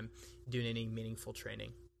first time doing any meaningful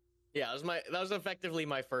training. Yeah, that was effectively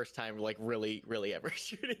my first time, like really, really ever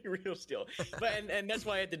shooting real steel. But and that's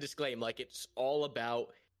why I had to disclaim, like, it's all about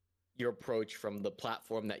your approach from the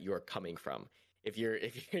platform that you're coming from. If you're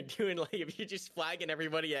doing if you're just flagging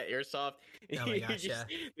everybody at airsoft, oh my gosh, yeah,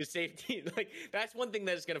 the safety, like that's one thing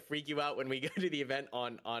that is gonna freak you out when we go to the event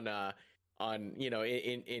on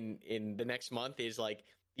in the next month, is like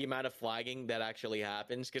the amount of flagging that actually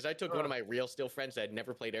happens. Because I took one of my real steel friends that had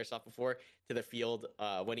never played airsoft before to the field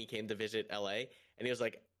when he came to visit LA, and he was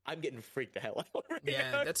like, I'm getting freaked the hell out right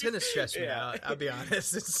now. That's gonna stress me out. I'll be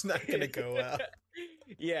honest, it's not gonna go well.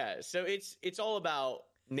 Yeah, so it's all about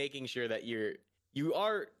making sure that you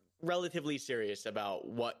are relatively serious about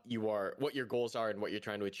what your goals are and what you're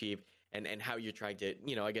trying to achieve, and how you're trying to,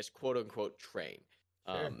 I guess, quote unquote train.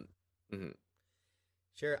 Sure.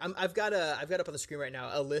 Sure. I've got up on the screen right now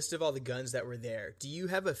a list of all the guns that were there. Do you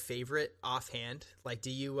have a favorite offhand? Like,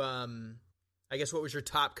 do you, I guess, what was your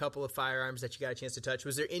top couple of firearms that you got a chance to touch?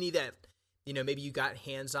 Was there any that, maybe you got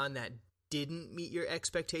hands on that didn't meet your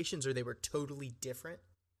expectations, or they were totally different?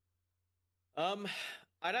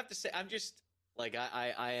 I'd have to say I'm just like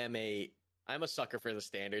I'm a sucker for the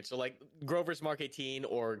standard. So like Grover's Mark 18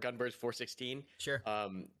 or Gunbird's 416. Sure.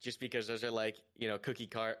 Just because those are like, cookie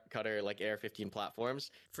cutter like AR-15 platforms.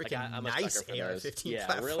 Freaking like, I'm nice a sucker for AR-15 platforms.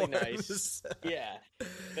 Yeah, really nice. Yeah.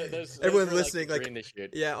 Those Everyone are, listening, like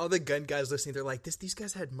yeah, all the gun guys listening, they're like, these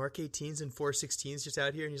guys had Mark 18s and 416s just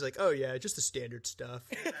out here, and he's like, oh yeah, just the standard stuff.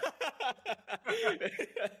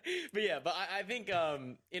 but I think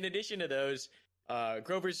in addition to those,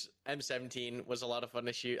 Grover's M17 was a lot of fun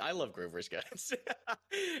to shoot. I love Grover's guns.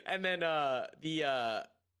 And then the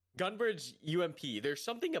Gunbird's UMP, there's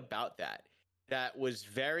something about that was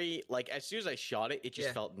very, like, as soon as I shot it, it just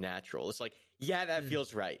felt natural. It's like, yeah, that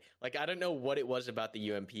feels right. Like, I don't know what it was about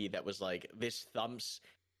the UMP that was like, this thumps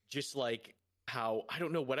just like how, I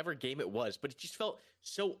don't know, whatever game it was, but it just felt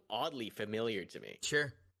so oddly familiar to me.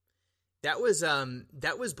 Sure. That was,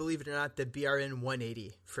 believe it or not, the BRN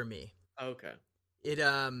 180 for me. Okay.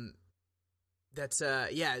 There's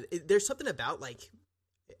something about, like,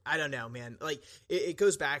 I don't know, man. Like, it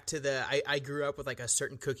goes back to I grew up with, like, a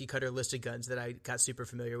certain cookie cutter list of guns that I got super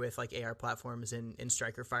familiar with, like AR platforms and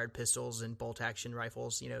striker fired pistols and bolt action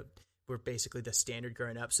rifles, were basically the standard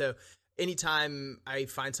growing up. So anytime I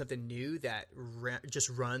find something new that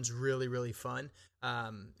just runs really, really fun,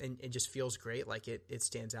 and just feels great, like it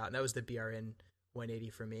stands out. And that was the BRN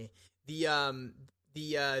 180 for me. You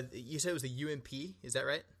said it was the UMP, is that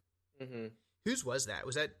right? Mm-hmm. Whose was that?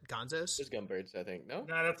 Was that Gonzo's? It was Gunbird's, I think. No,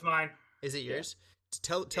 that's mine. Is it yours?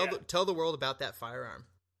 Yeah. Tell the world about that firearm.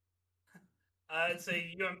 It's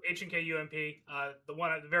a H&K UMP.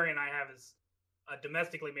 The variant I have is a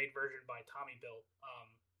domestically made version by Tommy built,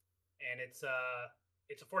 and it's a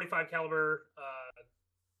 45 caliber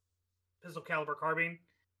pistol caliber carbine,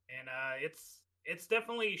 and it's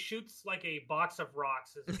definitely shoots like a box of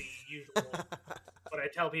rocks is the usual. What I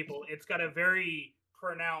tell people, it's got a very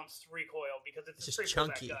pronounced recoil because it's a just straight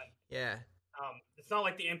chunky. gun. Yeah. It's not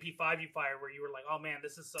like the MP5 you fire where you were like, oh man,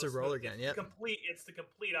 this is so It's a roller gun. It's the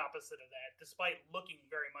complete opposite of that, despite looking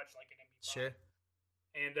very much like an MP5. Sure.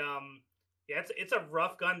 And yeah, it's a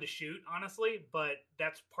rough gun to shoot, honestly, but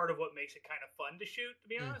that's part of what makes it kind of fun to shoot, to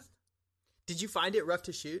be honest. Did you find it rough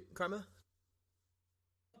to shoot, Karma?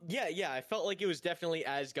 Yeah. I felt like it was definitely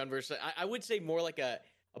as Gunbird. I would say more like a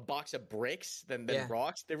box of bricks than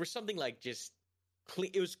rocks. There was something like just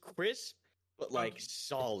clean. It was crisp, but like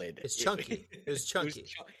solid. It's chunky. It was chunky.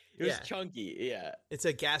 It was chunky. Yeah. It's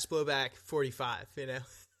a gas blowback 45. You know.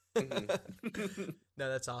 No,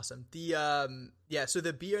 that's awesome. The so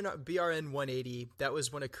the BRN 180, that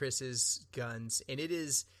was one of Chris's guns, and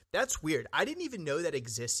that's weird. I didn't even know that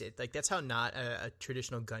existed. Like, that's how not a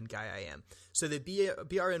traditional gun guy I am. So the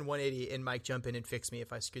BRN 180, and Mike, jump in and fix me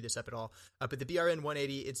if I screw this up at all. But the BRN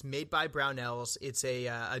 180, it's made by Brownells. It's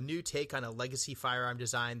a new take on a legacy firearm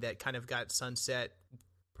design that kind of got sunset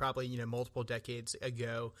probably multiple decades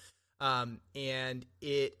ago. And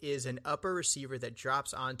it is an upper receiver that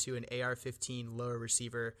drops onto an AR-15 lower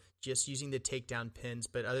receiver just using the takedown pins.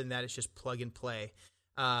 But other than that, it's just plug and play.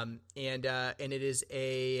 And it's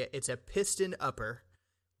a piston upper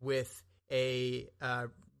with a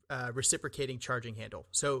reciprocating charging handle.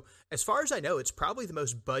 So as far as I know, it's probably the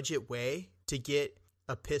most budget way to get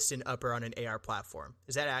a piston upper on an AR platform.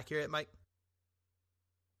 Is that accurate, Mike?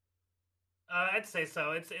 I'd say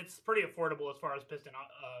so. It's pretty affordable as far as piston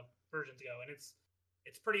versions go, and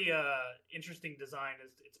it's pretty interesting design.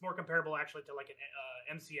 It's more comparable actually to like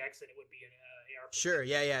an MCX than it would be an AR. Sure,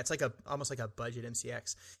 yeah. It's like almost like a budget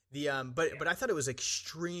MCX. But I thought it was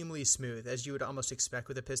extremely smooth, as you would almost expect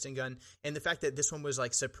with a piston gun, and the fact that this one was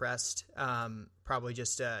like suppressed probably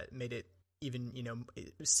just made it even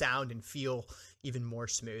sound and feel even more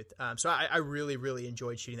smooth. So I really, really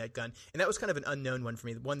enjoyed shooting that gun, and that was kind of an unknown one for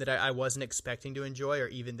me, one that I wasn't expecting to enjoy, or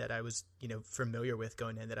even that I was familiar with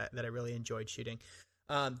going in, that I really enjoyed shooting.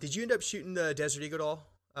 Did you end up shooting the Desert Eagle at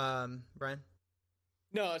all, Brian?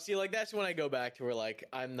 No, see, like that's when I go back to where like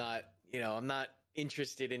I'm not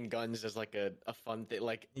interested in guns as like a fun thing.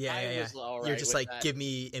 Like was all right. You're just like, that. Give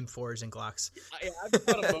me M4s and Glocks. I've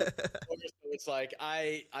thought about it, so it's like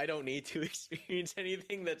I don't need to experience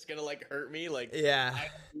anything that's gonna like hurt me. Like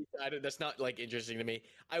that's not like interesting to me.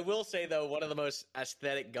 I will say though, one of the most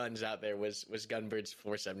aesthetic guns out there was Gunbird's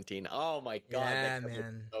 417. Oh my god, that gun was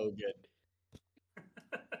so good.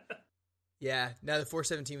 Yeah, no, the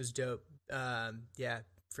 417 was dope.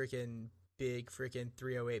 Freaking big, freaking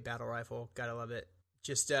 308 battle rifle. Gotta love it.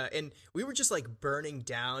 Just and we were just like burning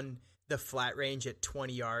down the flat range at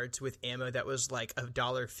 20 yards with ammo that was like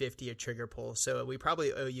 $1.50 a trigger pull. So we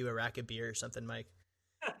probably owe you a rack of beer or something, Mike.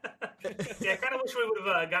 Yeah, I kind of wish we would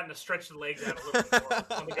have gotten to stretch the legs out a little bit more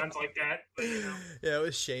on the guns like that. But, Yeah, it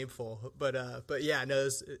was shameful, but yeah, no, it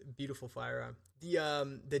was a beautiful firearm.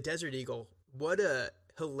 The Desert Eagle, what a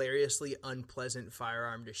hilariously unpleasant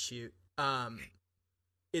firearm to shoot.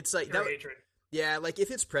 It's like that. Hatred. Yeah, like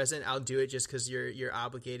if it's present, I'll do it just because you're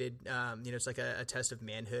obligated. It's like a test of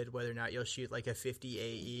manhood whether or not you'll shoot like a 50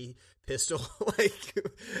 AE pistol like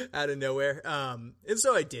out of nowhere. And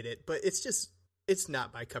so I did it, but it's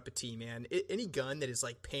not my cup of tea, man. Any gun that is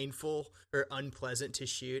like painful or unpleasant to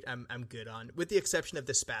shoot, I'm good on, with the exception of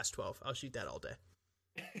the Spas 12. I'll shoot that all day.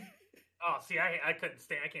 Oh, see, I can't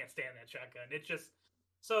stand that shotgun. It's just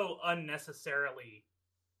so unnecessarily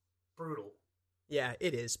brutal. Yeah,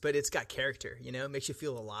 it is, but it's got character, it makes you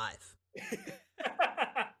feel alive.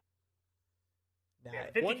 Go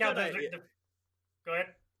ahead.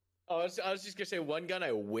 Oh, I was just gonna say, one gun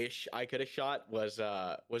I wish I could have shot was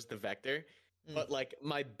the Vector, but like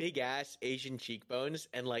my big ass Asian cheekbones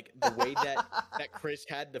and like the way that Chris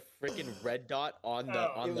had the freaking red dot on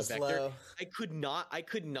the Vector, low. I could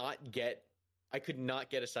not get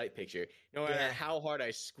a sight picture, no matter how hard I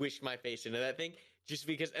squished my face into that thing. Just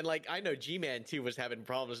because, and like, I know G-Man too was having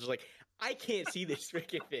problems. It was like, I can't see this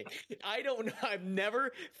freaking thing. I don't know. I've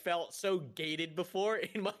never felt so gated before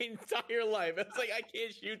in my entire life. I was like, I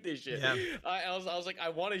can't shoot this shit. Yeah. I was like, I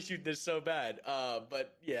want to shoot this so bad.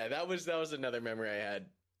 But yeah, that was another memory I had.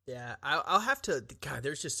 Yeah, I'll have to. God,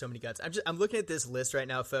 there's just so many guns. I'm looking at this list right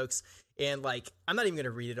now, folks, and like I'm not even gonna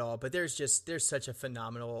read it all, but there's such a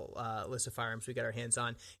phenomenal list of firearms we got our hands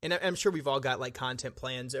on, and I'm sure we've all got like content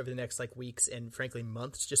plans over the next like weeks and frankly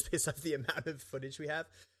months, just based off the amount of footage we have.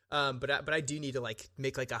 But I do need to like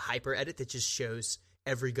make like a hyper edit that just shows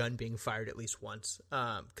every gun being fired at least once,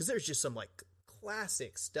 because there's just some like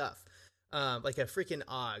classic stuff. like a freaking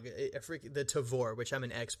AUG, the Tavor, which I'm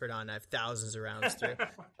an expert on. I have thousands of rounds through.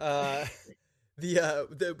 We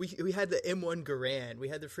had the M1 Garand. We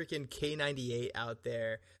had the freaking K98 out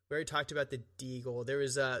there. We already talked about the Deagle. There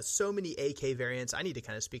was so many AK variants. I need to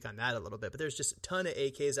kind of speak on that a little bit, but there's just a ton of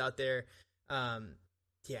AKs out there.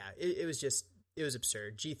 It was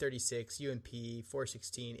absurd. G36, UMP,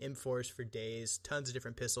 416, M4s for days, tons of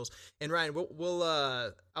different pistols. And Ryan,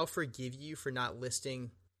 I'll forgive you for not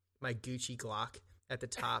listing my Gucci Glock at the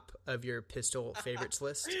top of your pistol favorites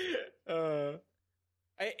list.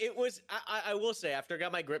 It was. I will say, after I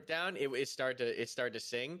got my grip down, it started to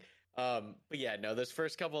sing. But yeah, no, those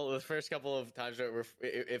first couple of times where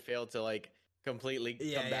it failed to like completely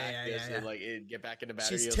come back, and like get back into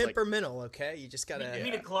battery. She's temperamental, okay? You just gotta. You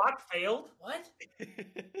mean a Glock failed? What?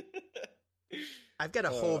 I've got a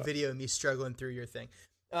whole video of me struggling through your thing.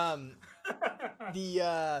 But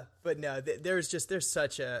no, there's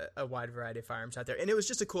such a wide variety of firearms out there, and it was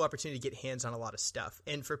just a cool opportunity to get hands on a lot of stuff.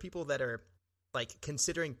 And for people that are like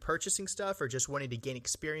considering purchasing stuff or just wanting to gain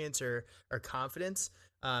experience or confidence,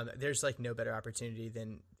 there's like no better opportunity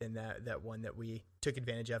than that one that we took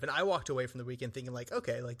advantage of. And I walked away from the weekend thinking like,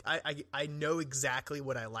 okay, like I know exactly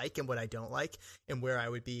what I like and what I don't like, and where I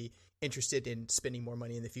would be interested in spending more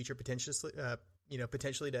money in the future, potentially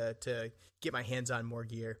to get my hands on more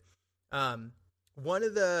gear. One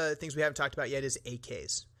of the things we haven't talked about yet is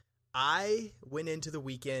AKs. I went into the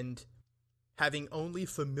weekend having only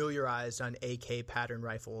familiarized on AK pattern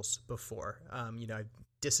rifles before. I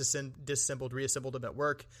disassembled, reassembled them at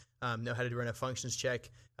work, know how to run a functions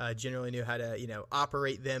check, generally knew how to,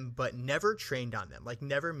 operate them, but never trained on them, like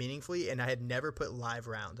never meaningfully. And I had never put live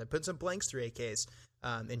rounds. I put some blanks through AKs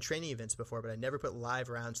in training events before, but I never put live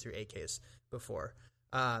rounds through AKs before.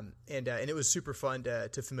 And it was super fun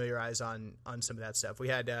to familiarize on some of that stuff. We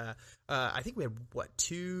had, I think we had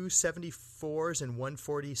 274s and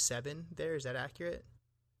 147 there. Is that accurate?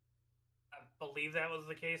 I believe that was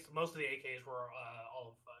the case. Most of the AKs were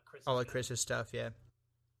all of Chris's stuff. Yeah.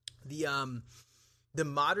 The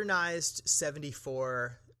modernized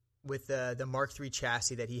 74 with the Mark III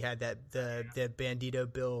chassis that he had, the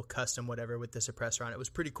Bandito Bill custom, whatever, with the suppressor on it, was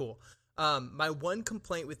pretty cool. My one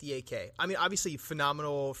complaint with the AK, I mean, obviously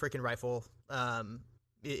phenomenal freaking rifle.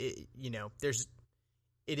 It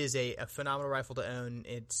is a phenomenal rifle to own.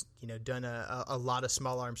 It's, done a lot of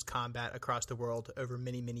small arms combat across the world over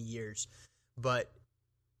many, many years, but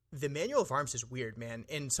the manual of arms is weird, man.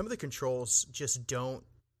 And some of the controls just don't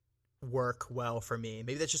work well for me.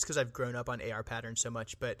 Maybe that's just because I've grown up on AR patterns so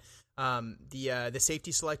much, but the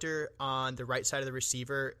safety selector on the right side of the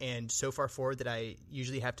receiver and so far forward that I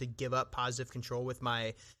usually have to give up positive control with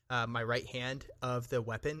my my right hand of the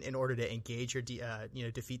weapon in order to engage or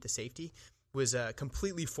defeat the safety was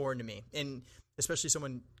completely foreign to me. And especially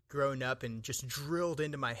someone growing up and just drilled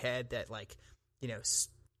into my head that, like,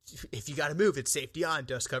 if you got to move, it's safety on,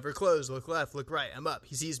 dust cover closed, look left, look right, I'm up,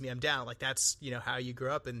 he sees me, I'm down. Like, that's how you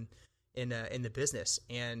grow up in the business,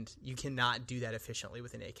 and you cannot do that efficiently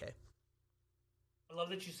with an AK. I love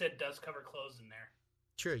that you said dust cover closed in there.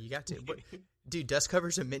 True, you got to. Dude, dust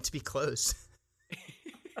covers are meant to be closed.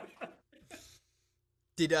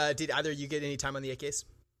 Did either of you get any time on the AKs?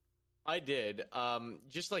 I did.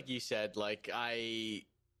 Just like you said, like I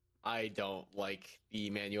don't like the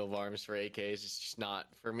manual of arms for AKs. It's just not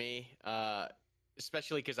for me.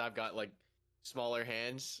 Especially because I've got like smaller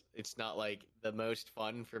hands. It's not like the most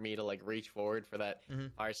fun for me to like reach forward for that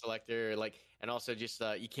fire selector, like, and also just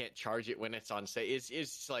you can't charge it when it's on set.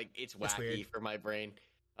 It's like it's wacky for my brain.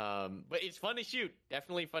 But it's fun to shoot.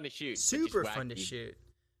 Definitely fun to shoot. Super fun to shoot.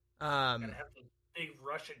 Gotta have the big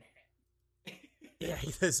Russian hand. Yeah,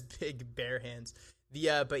 those big bear hands.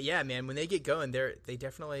 But yeah, man, when they get going, they're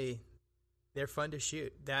fun to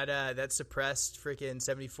shoot. That suppressed freaking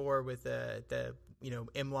 74 with the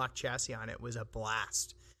M-Lock chassis on it was a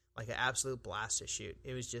blast, like an absolute blast to shoot.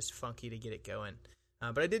 It was just funky to get it going.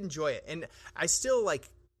 But I did enjoy it, and I still like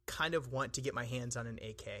kind of want to get my hands on an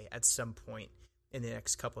AK at some point in the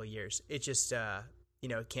next couple of years. It just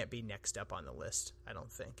it can't be next up on the list, I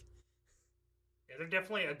don't think. Yeah, they're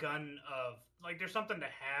definitely a gun of, like, there's something to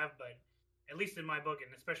have, but at least in my book,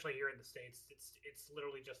 and especially here in the States, it's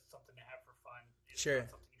literally just something to have for fun. It's sure. Not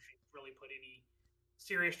something you should really put any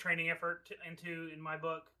serious training effort into, in my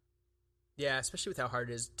book. Yeah, especially with how hard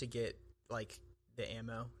it is to get, like, the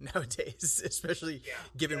ammo nowadays, especially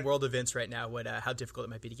given world events right now, how difficult it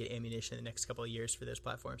might be to get ammunition in the next couple of years for those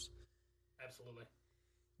platforms. Absolutely.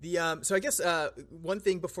 So I guess one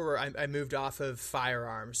thing before I moved off of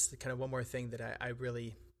firearms, kind of one more thing that I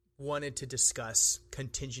really wanted to discuss,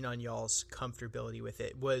 contingent on y'all's comfortability with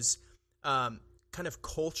it, was kind of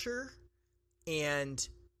culture and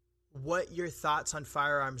what your thoughts on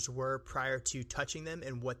firearms were prior to touching them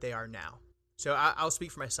and what they are now. So I'll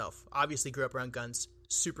speak for myself. Obviously grew up around guns,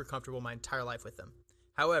 super comfortable my entire life with them.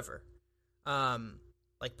 However,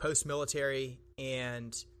 like post-military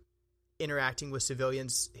and interacting with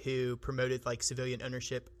civilians who promoted like civilian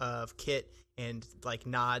ownership of kit and like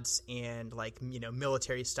nods and like, you know,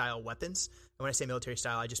 military style weapons. And when I say military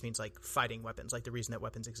style, I just means like fighting weapons, like the reason that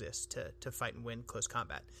weapons exist to fight and win close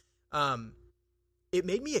combat. It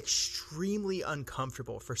made me extremely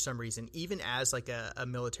uncomfortable for some reason, even as like a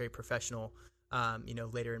military professional, you know,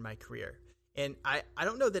 later in my career. And I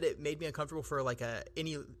don't know that it made me uncomfortable for like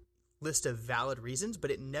any list of valid reasons,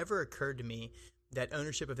 but it never occurred to me that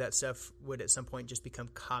ownership of that stuff would at some point just become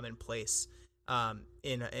commonplace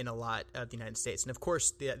in a lot of the United States. And of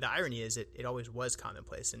course, the irony is it always was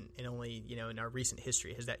commonplace, and only, you know, in our recent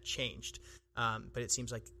history has that changed. But it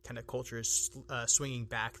seems like kind of culture is swinging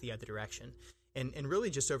back the other direction. And really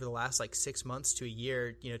just over the last like 6 months to a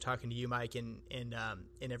year, you know, talking to you, Mike, and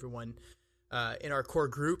everyone in our core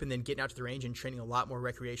group, and then getting out to the range and training a lot more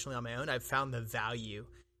recreationally on my own, I've found the value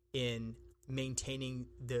in maintaining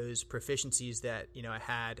those proficiencies that, you know, I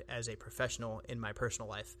had as a professional in my personal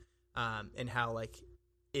life, and how like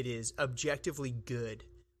it is objectively good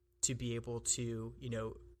to be able to, you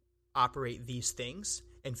know, operate these things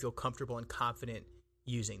and feel comfortable and confident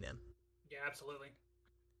using them. Yeah, absolutely.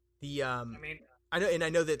 I mean, I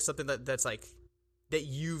know that's something that's like that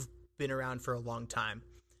you've been around for a long time.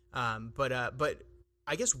 But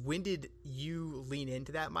I guess when did you lean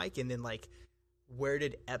into that, Mike? And then like, where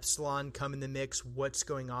did Epsilon come in the mix? What's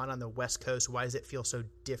going on the West Coast? Why does it feel so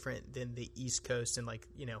different than the East Coast? And like,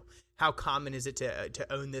 you know, how common is it to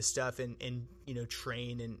own this stuff and you know,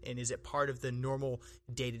 train? And is it part of the normal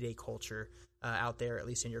day-to-day culture out there, at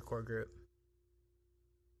least in your core group?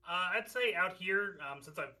 I'd say out here,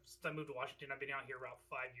 since I moved to Washington, I've been out here about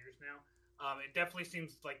 5 years now. It definitely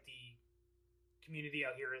seems like the community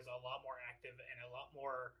out here is a lot more active and a lot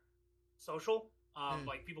more social.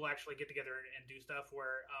 Like people actually get together and do stuff.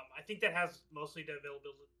 Where I think that has mostly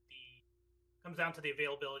comes down to the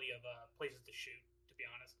availability of places to shoot. To be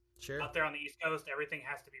honest, sure. Out there on the East Coast, everything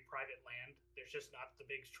has to be private land. There's just not the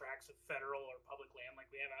big tracts of federal or public land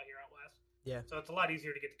like we have out here out west. Yeah. So it's a lot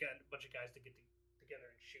easier to get a bunch of guys to get together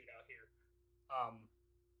and shoot out here.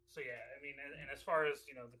 So yeah, I mean, and as far as,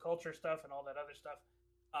 you know, the culture stuff and all that other stuff,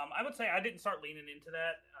 I would say I didn't start leaning into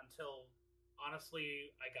that until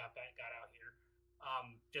honestly I got out here.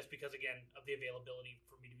 Just because, again, of the availability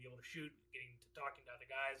for me to be able to shoot, getting to talking to other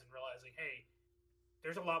guys and realizing, hey,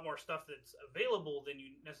 there's a lot more stuff that's available than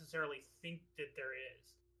you necessarily think that there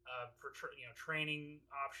is for training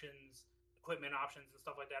options, equipment options, and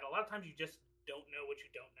stuff like that. A lot of times you just don't know what you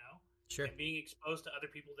don't know. Sure. And being exposed to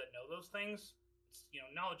other people that know those things, it's, you know,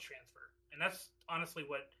 knowledge transfer. And that's honestly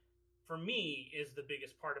what, for me, is the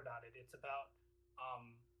biggest part about it. It's about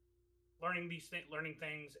learning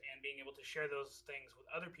things and being able to share those things with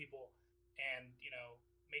other people, and, you know,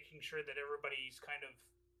 making sure that everybody's kind of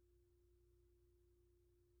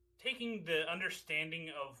taking the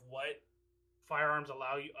understanding of what firearms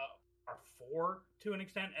allow you are for, to an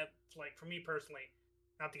extent. Like for me personally,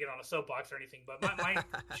 not to get on a soapbox or anything, but my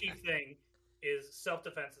chief thing is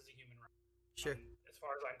self-defense is a human right. Sure. As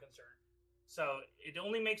far as I'm concerned. So it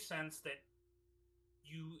only makes sense that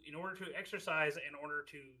you, in order to exercise, in order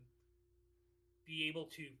to be able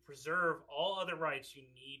to preserve all other rights, you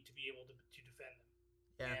need to be able to defend them.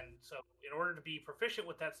 Yeah. And so in order to be proficient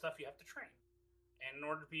with that stuff, you have to train. And in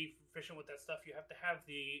order to be proficient with that stuff, you have to have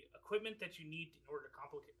the equipment that you need in order to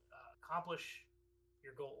accomplish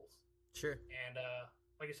your goals. Sure. And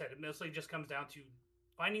like I said, it mostly just comes down to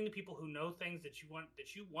finding the people who know things that you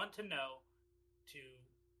want to know, to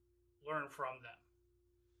learn from them.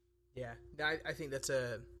 Yeah, I think that's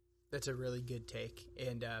a really good take,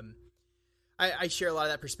 and I share a lot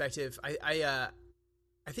of that perspective. I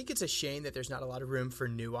think it's a shame that there's not a lot of room for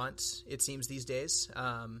nuance, it seems, these days.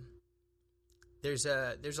 There's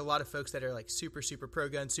a lot of folks that are like super pro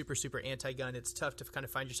gun, super anti-gun. It's tough to kind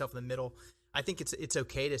of find yourself in the middle. I think it's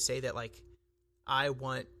okay to say that, like, I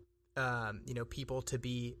want you know, people to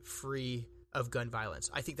be free of gun violence.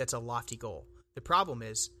 I think that's a lofty goal. The problem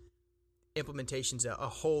is implementation's a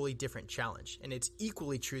wholly different challenge, and it's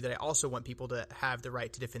equally true that I also want people to have the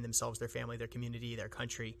right to defend themselves, their family, their community, their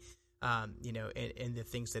country, you know, and the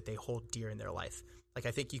things that they hold dear in their life. Like,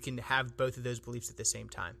 I think you can have both of those beliefs at the same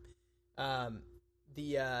time. But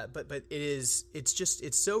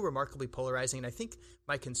it's so remarkably polarizing. And I think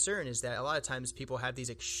my concern is that a lot of times people have these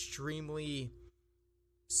extremely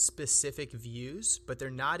specific views, but they're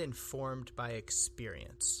not informed by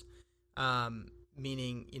experience.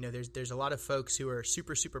 meaning, you know, there's a lot of folks who are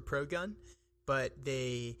super, super pro-gun, but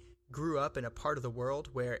they grew up in a part of the world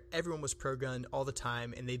where everyone was pro-gun all the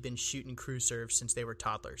time, and they've been shooting crew serves since they were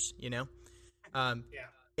toddlers, you know? Yeah.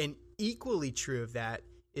 And equally true of that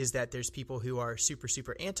is that there's people who are super,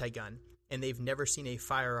 super anti-gun, and they've never seen a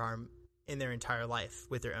firearm in their entire life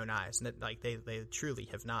with their own eyes, and that, like, they truly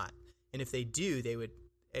have not. And if they do, they would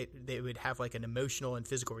have like an emotional and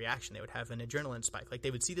physical reaction. They would have an adrenaline spike. Like,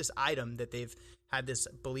 they would see this item that they've had this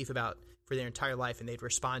belief about for their entire life, and they'd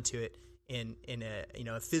respond to it in a, you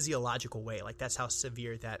know, a physiological way. Like, that's how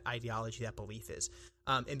severe that ideology, that belief is.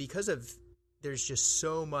 And because of, there's just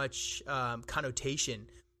so much connotation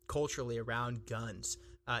culturally around guns.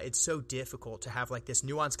 It's so difficult to have like this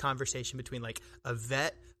nuanced conversation between like a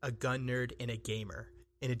vet, a gun nerd, and a gamer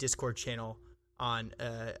in a Discord channel on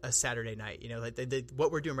a Saturday night. You know, like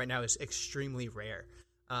what we're doing right now is extremely rare.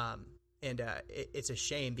 It's a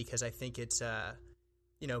shame, because I think it's,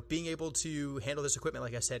 you know, being able to handle this equipment,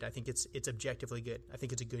 like I said, I think it's objectively good. I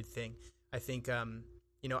think it's a good thing. I think,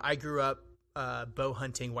 you know, I grew up bow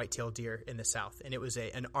hunting whitetail deer in the South, and it was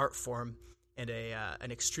an art form and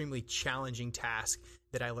an extremely challenging task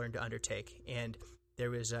that I learned to undertake. And there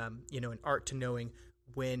was, you know, an art to knowing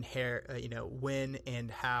when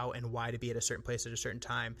and how and why to be at a certain place at a certain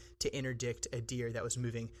time to interdict a deer that was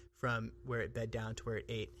moving from where it bed down to where it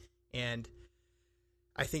ate. And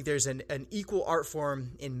I think there's an equal art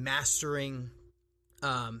form in mastering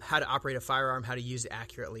how to operate a firearm, how to use it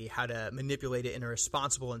accurately, how to manipulate it in a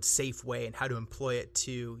responsible and safe way, and how to employ it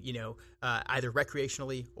to, you know, either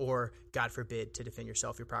recreationally or, God forbid, to defend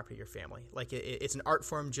yourself, your property, your family. Like, it's an art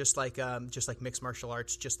form, just like mixed martial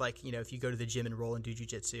arts, just like, you know, if you go to the gym and roll and do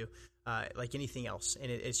jujitsu, like anything else.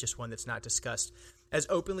 And it's just one that's not discussed as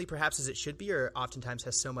openly, perhaps, as it should be, or oftentimes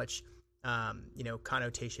has so much you know,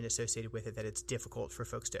 connotation associated with it that it's difficult for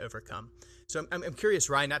folks to overcome. So I'm curious,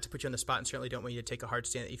 Ryan, not to put you on the spot, and certainly don't want you to take a hard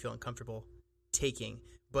stand that you feel uncomfortable taking,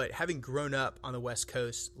 but having grown up on the West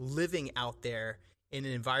Coast, living out there in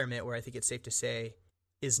an environment where I think it's safe to say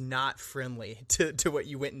is not friendly to what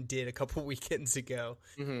you went and did a couple weekends ago.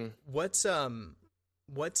 Mm-hmm.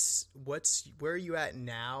 Where are you at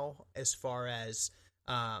now as far as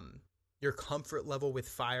your comfort level with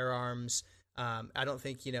firearms? I don't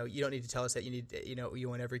think, you know, you don't need to tell us that you need, you know, you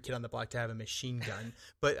want every kid on the block to have a machine gun,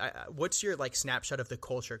 but what's your like snapshot of the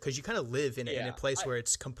culture? Cause you kind of live in a place where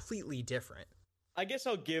it's completely different. I guess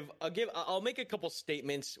I'll make a couple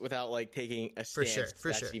statements without like taking a stance.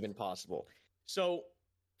 For sure. Even possible. So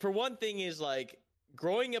for one thing is like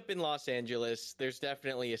growing up in Los Angeles, there's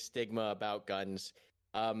definitely a stigma about guns,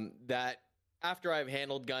 that after I've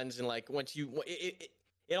handled guns and like once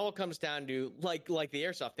it all comes down to like the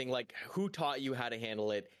airsoft thing, like who taught you how to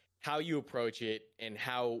handle it, how you approach it, and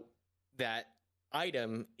how that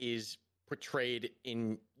item is portrayed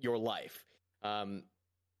in your life.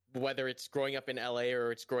 Whether it's growing up in LA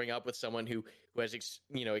or it's growing up with someone who has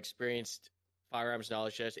experienced firearms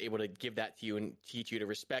knowledge, that's able to give that to you and teach you to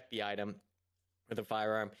respect the item or the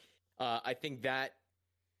firearm. I think that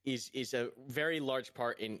is a very large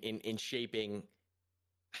part in shaping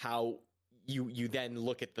how you then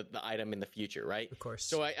look at the item in the future, right? Of course.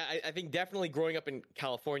 So I think definitely growing up in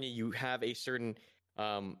California, you have a certain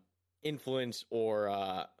influence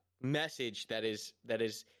or message that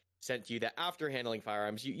is sent to you that after handling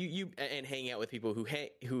firearms, you and hanging out with people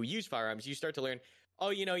who use firearms, you start to learn, oh,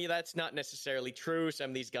 you know, that's not necessarily true.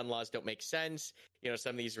 Some of these gun laws don't make sense. You know,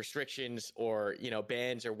 some of these restrictions or, you know,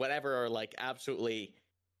 bans or whatever are like absolutely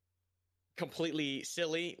completely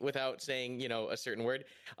silly without saying, you know, a certain word.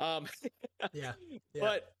 Yeah.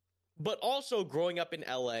 But also growing up in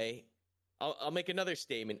LA, I'll make another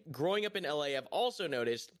statement. Growing up in LA, I've also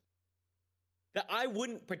noticed that I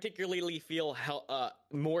wouldn't particularly feel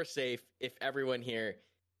more safe if everyone here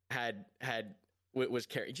was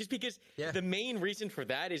carrying. Just because the main reason for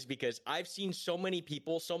that is because I've seen so many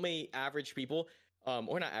people, so many average people,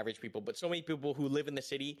 or not average people, but so many people who live in the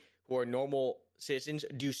city who are normal citizens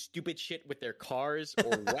do stupid shit with their cars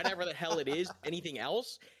or whatever the hell it is, anything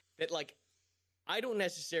else, that like I don't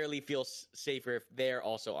necessarily feel safer if they're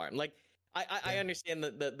also armed. Like I understand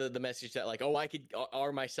the message that like, oh, I could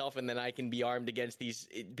arm myself and then I can be armed against these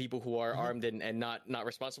people who are armed and not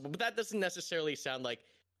responsible. But that doesn't necessarily sound like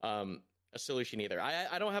a solution either.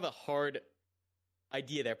 I don't have a hard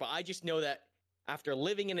idea there, but I just know that after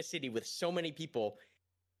living in a city with so many people,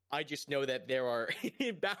 I just know that there are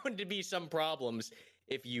bound to be some problems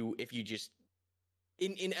if you just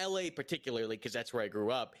in LA particularly, because that's where I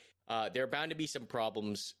grew up. There are bound to be some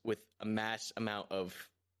problems with a mass amount of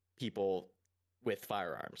people with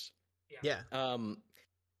firearms. Yeah.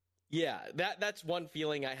 Yeah, that's one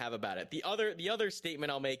feeling I have about it. The other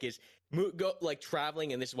statement I'll make is go like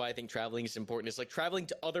traveling, and this is why I think traveling is important. Is like traveling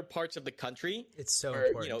to other parts of the country. It's so where,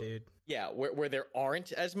 important, dude. Yeah, where there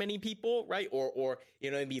aren't as many people, right? Or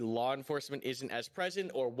maybe law enforcement isn't as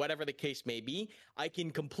present, or whatever the case may be. I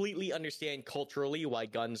can completely understand culturally why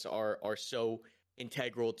guns are so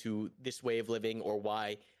integral to this way of living, or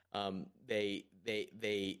why the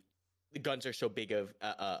guns are so big of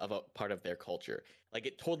a part of their culture. Like,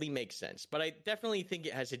 it totally makes sense. But I definitely think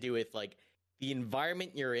it has to do with like the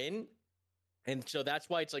environment you're in. And so that's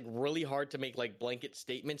why it's like really hard to make like blanket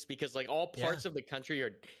statements, because like all parts of the country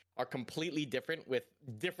are completely different, with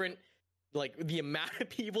different, like, the amount of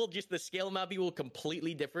people, just the scale amount of people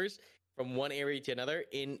completely differs from one area to another,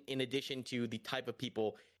 in addition to the type of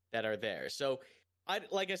people that are there. So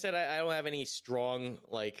like I said, I don't have any strong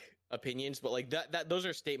like opinions, but like that those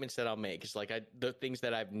are statements that I'll make. It's like the things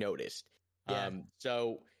that I've noticed. Yeah.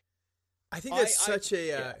 So I think that's such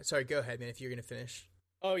a sorry, go ahead, man, if you're gonna finish.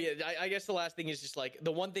 Oh yeah, I guess the last thing is just like,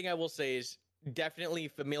 the one thing I will say is definitely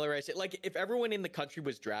familiarize it. Like, if everyone in the country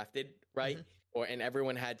was drafted, right, and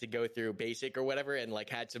everyone had to go through basic or whatever, and like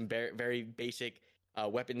had some very, very basic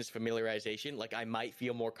weapons familiarization, like I might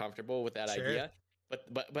feel more comfortable with that idea. But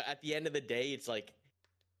at the end of the day, it's like,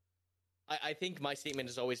 I think my statement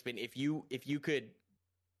has always been, if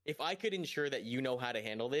I could ensure that you know how to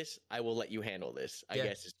handle this, I will let you handle this. I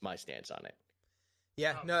guess is my stance on it.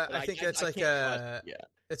 Yeah, no, I think that's like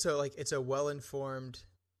it's a well-informed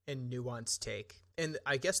and nuanced take. And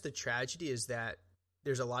I guess the tragedy is that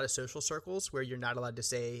there's a lot of social circles where you're not allowed to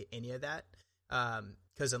say any of that.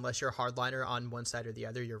 Because unless you're a hardliner on one side or the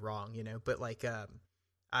other, you're wrong, But like,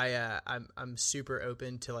 I'm super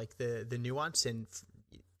open to like the nuance, and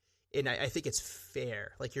I think it's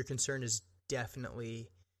fair. Like, your concern is definitely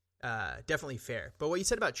fair. But what you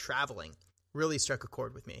said about traveling really struck a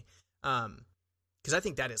chord with me. Because I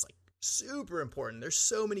think that is like super important. There's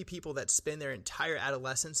so many people that spend their entire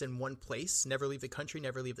adolescence in one place, never leave the country,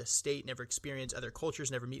 never leave the state, never experience other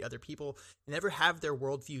cultures, never meet other people, never have their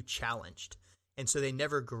worldview challenged. And so they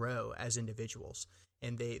never grow as individuals.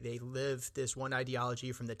 And they live this one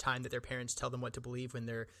ideology from the time that their parents tell them what to believe when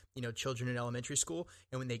they're, children in elementary school.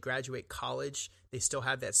 And when they graduate college, they still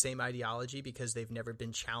have that same ideology because they've never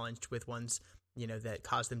been challenged with ones, that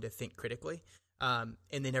cause them to think critically. And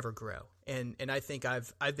they never grow. And I think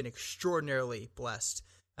I've been extraordinarily blessed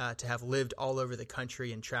to have lived all over the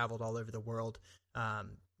country and traveled all over the world,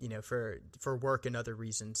 for work and other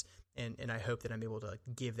reasons. And I hope that I'm able to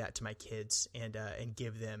give that to my kids and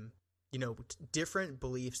give them, different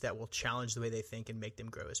beliefs that will challenge the way they think and make them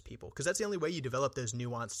grow as people. Because that's the only way you develop those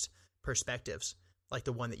nuanced perspectives, like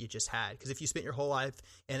the one that you just had. Because if you spent your whole life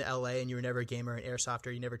in LA and you were never a gamer, an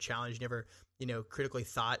airsoft, you never challenged, you never, critically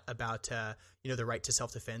thought about, the right to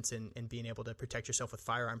self-defense and being able to protect yourself with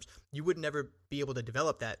firearms, you would never be able to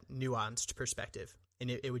develop that nuanced perspective.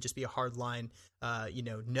 And it would just be a hard line,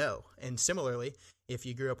 no. And similarly, if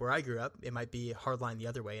you grew up where I grew up, it might be a hard line the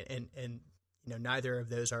other way. And neither of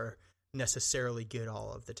those are necessarily good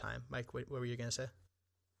all of the time. Mike, what were you going to say?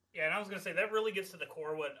 Yeah, and I was going to say that really gets to the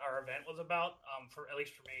core of what our event was about, for at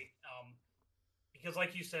least for me, because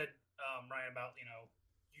like you said, Ryan, about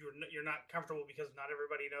you're not comfortable because not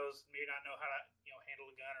everybody may not know how to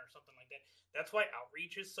handle a gun or something like that. That's why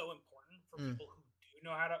outreach is so important for people who do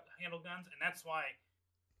know how to handle guns, and that's why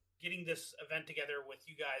getting this event together with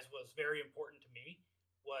you guys was very important to me.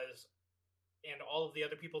 And all of the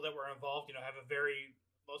other people that were involved, have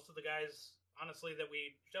most of the guys, honestly, that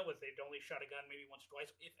we dealt with, they'd only shot a gun maybe once or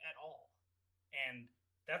twice, if at all. And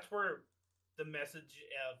that's where the message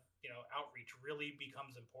of, outreach really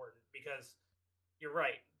becomes important, because you're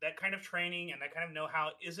right. That kind of training and that kind of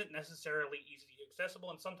know-how isn't necessarily easily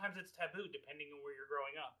accessible, and sometimes it's taboo depending on where you're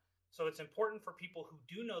growing up. So it's important for people who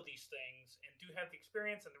do know these things and do have the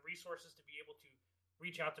experience and the resources to be able to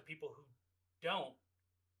reach out to people who don't,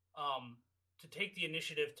 to take the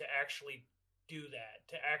initiative to actually do that,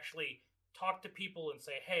 to actually talk to people and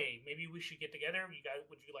say, hey, maybe we should get together. You guys,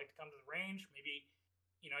 would you like to come to the range? Maybe,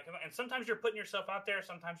 and sometimes you're putting yourself out there.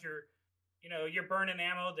 Sometimes you're burning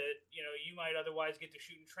ammo that, you might otherwise get to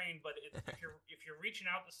shoot and train. But if you're reaching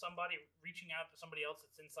out to somebody else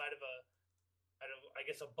that's inside of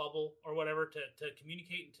a bubble or whatever, to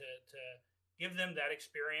communicate and to give them that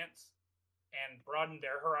experience and broaden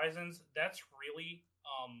their horizons, that's really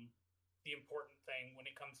the important thing when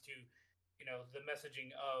it comes to, the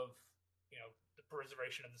messaging of, the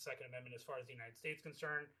preservation of the Second Amendment as far as the United States is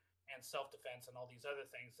concerned, and self-defense and all these other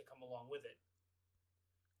things that come along with it.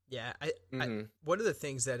 Yeah, I one of the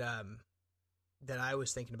things that I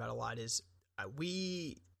was thinking about a lot is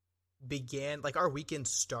we began, like our weekend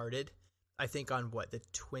started, I think on the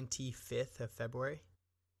 25th of February.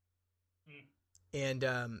 And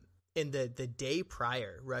in the day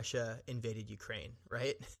prior, Russia invaded Ukraine,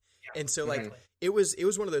 right? Yeah, And so like exactly. it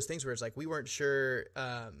was one of those things where it's like we weren't sure,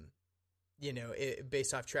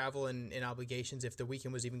 based off travel and obligations, if the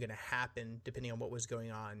weekend was even going to happen, depending on what was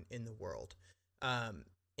going on in the world.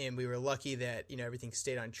 And we were lucky that everything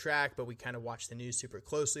stayed on track, but we kind of watched the news super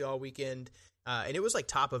closely all weekend, and it was like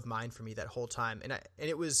top of mind for me that whole time. And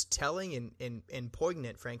it was telling and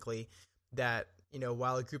poignant, frankly, that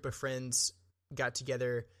while a group of friends got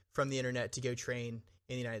together from the internet to go train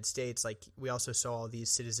in the United States, like we also saw all these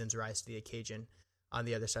citizens rise to the occasion on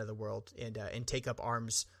the other side of the world and take up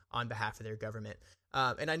arms on behalf of their government.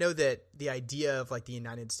 And I know that the idea of like the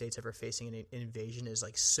United States ever facing an invasion is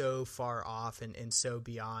like so far off and so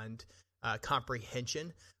beyond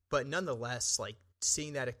comprehension, but nonetheless, like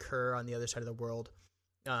seeing that occur on the other side of the world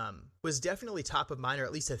was definitely top of mind, or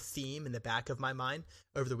at least a theme in the back of my mind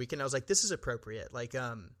over the weekend. I was like, this is appropriate. Like,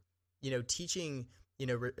 teaching,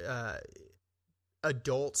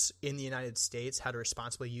 adults in the United States how to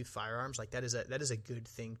responsibly use firearms, like that is a good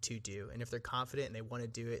thing to do. And if they're confident and they want to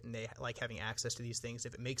do it and they like having access to these things,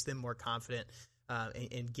 if it makes them more confident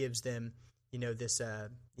and gives them this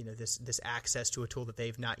access to a tool that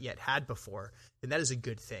they've not yet had before, then that is a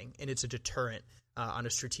good thing, and it's a deterrent on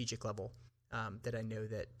a strategic level that I know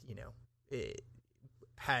that it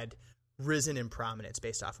had risen in prominence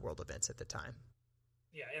based off world events at the time.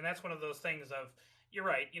 Yeah, and that's one of those things of, you're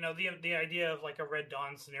right. The idea of like a Red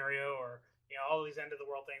Dawn scenario, or all these end of the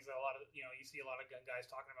world things that a lot of you see a lot of gun guys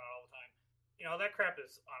talking about all the time. That crap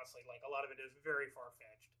is honestly, like, a lot of it is very far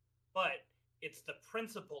fetched, but it's the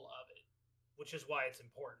principle of it, which is why it's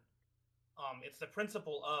important. It's the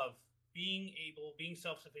principle of being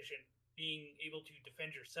self sufficient, being able to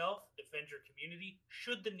defend yourself, defend your community,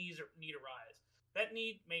 should the need arise. That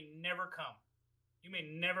need may never come. You may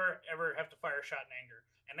never ever have to fire a shot in anger,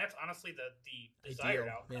 and that's honestly the desired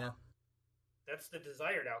outcome. Yeah, that's the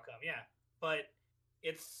desired outcome. Yeah, but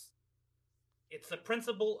it's the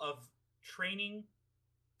principle of training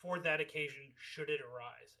for that occasion should it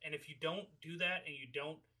arise. And if you don't do that, and you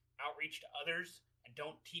don't outreach to others, and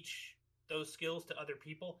don't teach those skills to other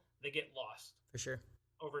people, they get lost for sure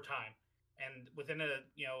over time. And within a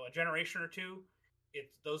generation or two,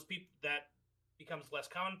 it's those people that becomes less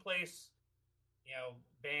commonplace.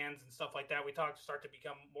 Bans and stuff like that start to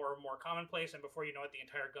become more and more commonplace, and before you know it, the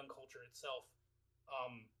entire gun culture itself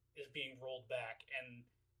is being rolled back. And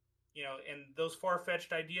and those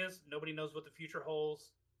far-fetched ideas, nobody knows what the future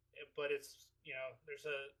holds, but it's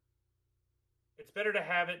it's better to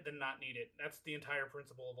have it than not need it. That's the entire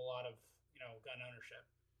principle of a lot of gun ownership.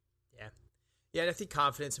 Yeah, and I think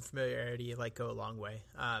confidence and familiarity like go a long way.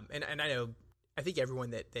 And I think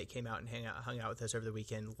everyone that came out and hung out with us over the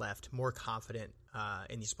weekend left more confident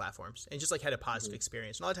in these platforms, and just like had a positive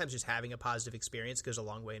experience. And a lot of times just having a positive experience goes a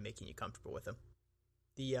long way in making you comfortable with them.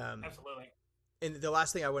 Absolutely. And the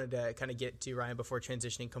last thing I wanted to kind of get to, Ryan, before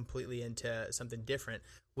transitioning completely into something different,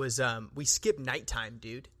 was we skipped nighttime,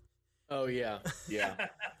 dude. Oh yeah.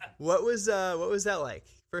 What was that like?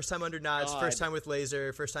 First time under nods, first time with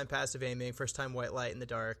laser, first time passive aiming, first time white light in the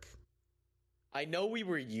dark. I know we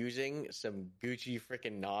were using some Gucci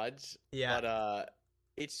freaking nods, yeah, but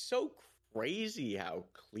it's so crazy how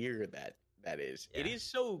clear that is. Yeah. It is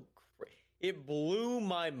so it blew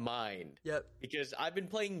my mind. Yep. Because I've been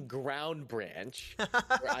playing Ground Branch,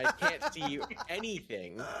 where I can't see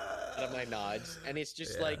anything out of my nods, and it's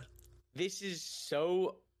just like, this is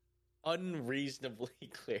so unreasonably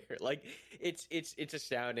clear. Like, it's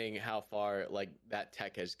astounding how far like that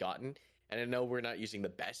tech has gotten. And I know we're not using the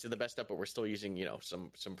best of the best stuff, but we're still using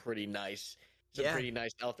some pretty nice pretty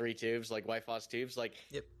nice L3 tubes, like YFOS tubes. Like,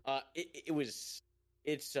 yep.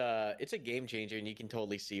 It's a game changer, and you can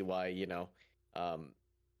totally see why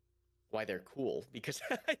why they're cool, because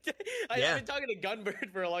I've been talking to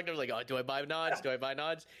Gunbird for a long time. I was like, oh, do I buy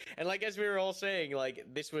nods? And like, as we were all saying, like,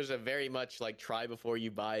 this was a very much like try before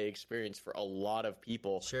you buy experience for a lot of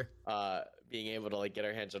people. Sure. Being able to like get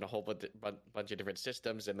our hands on a whole bunch of different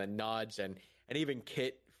systems, and then nods and even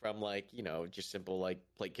kit from like just simple like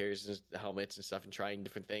plate carriers and helmets and stuff, and trying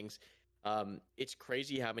different things. It's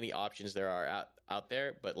crazy how many options there are out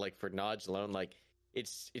there, but like for nods alone, like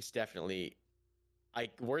it's definitely,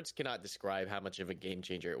 words cannot describe how much of a game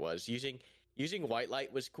changer it was. Using white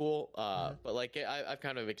light was cool, but like I've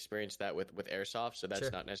kind of experienced that with airsoft, so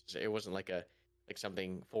that's not necessary. It wasn't like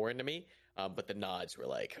something foreign to me. But the nods were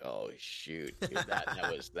like, oh shoot, dude,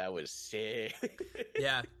 that was sick.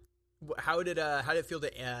 Yeah. How did it feel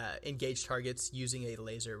to engage targets using a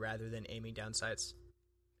laser rather than aiming down sights?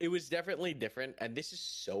 It was definitely different, and this is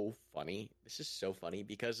so funny. This is so funny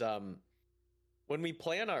because when we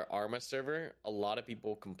play on our Arma server, a lot of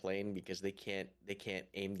people complain because they can't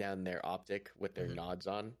aim down their optic with their nods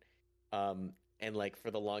on. And like for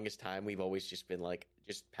the longest time, we've always just been like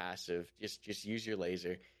just passive, just use your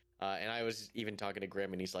laser. And I was even talking to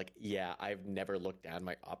Grim, and he's like, "Yeah, I've never looked down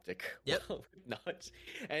my optic Yep. with nods."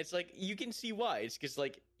 And it's like you can see why. It's because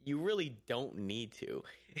like you really don't need to.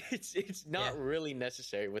 It's not really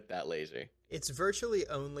necessary with that laser. It's virtually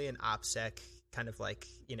only an OPSEC kind of like,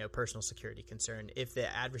 personal security concern. If the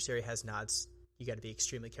adversary has nods, you got to be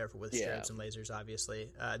extremely careful with strobes and lasers, obviously.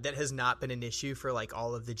 That has not been an issue for like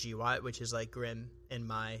all of the GWAT, which is like Grim in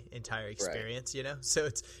my entire experience, So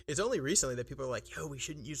it's only recently that people are like, yo, we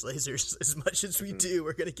shouldn't use lasers as much as we do.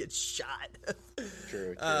 We're going to get shot.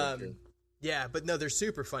 True. Yeah, but no, they're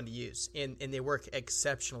super fun to use, and they work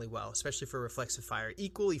exceptionally well, especially for reflexive fire.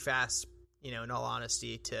 Equally fast, in all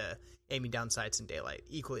honesty, to aiming down sights in daylight.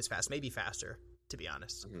 Equally as fast, maybe faster, to be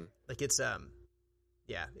honest. Like it's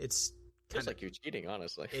it's feels like you're cheating,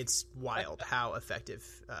 honestly. It's wild how effective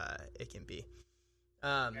it can be.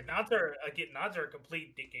 And nods are a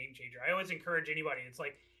complete game changer. I always encourage anybody. It's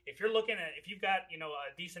like if you've got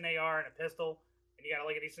a decent AR and a pistol, and you got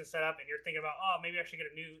like a decent setup, and you're thinking about, oh, maybe I should get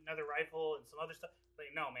another rifle and some other stuff.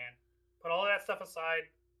 Like, no, man, put all of that stuff aside.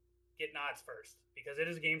 Get nods first because it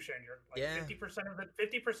is a game changer. Like 50%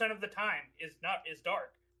 of the time is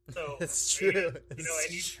dark. So that's true.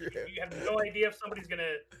 You have no idea if somebody's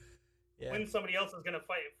gonna when somebody else is gonna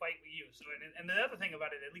fight with you. So and the other thing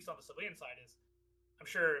about it, at least on the civilian side, is I'm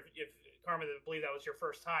sure if Karma believe that was your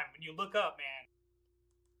first time, when you look up, man,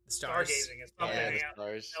 the stars. Stargazing is something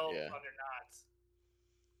else on their nods.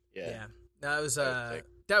 Yeah.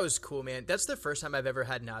 That was cool, man. That's the first time I've ever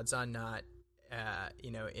had nods on not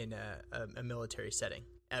in a military setting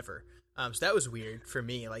ever. So that was weird for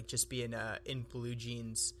me, like just being in blue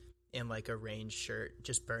jeans and like a range shirt,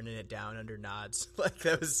 just burning it down under nods. Like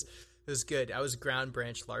it was good. I was ground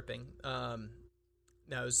branch LARPing.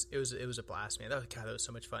 It was a blast, man. That was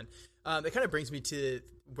so much fun. That kind of brings me to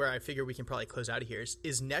where I figure we can probably close out of here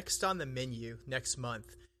is next on the menu next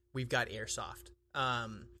month. We've got Airsoft.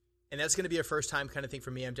 And that's going to be a first time kind of thing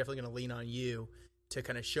for me. I'm definitely going to lean on you to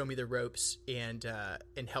kind of show me the ropes and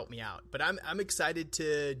help me out. But I'm excited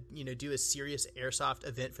to, do a serious Airsoft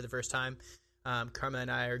event for the first time. Karma and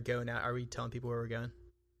I are going out. Are we telling people where we're going?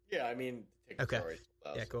 Yeah, I mean, okay.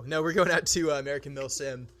 Yeah, cool. No, we're going out to American Mil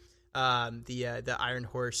Sim, the Iron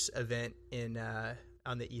Horse event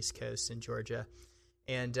on the East Coast in Georgia.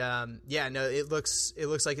 And it looks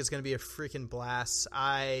like it's going to be a freaking blast.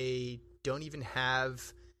 I don't even have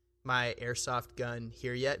my airsoft gun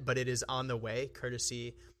here yet, but it is on the way,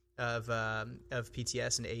 courtesy of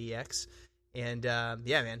PTS and AEX. And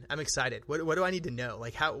man, I'm excited. What do I need to know?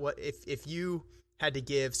 Like what if you had to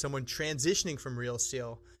give someone transitioning from Real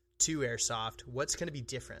Steel to airsoft, what's going to be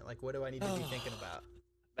different? Like what do I need to be thinking about?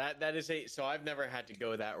 That is so I've never had to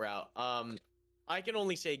go that route. I can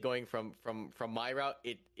only say going from my route,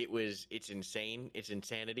 it's insane. It's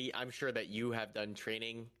insanity. I'm sure that you have done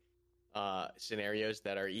training scenarios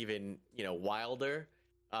that are even wilder,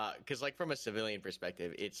 because like from a civilian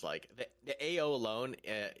perspective, it's like the AO alone,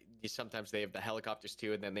 sometimes they have the helicopters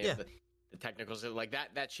too, and then they have the technicals. Like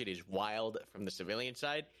that shit is wild from the civilian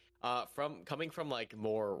side. From coming from like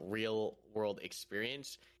more real world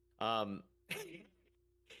experience,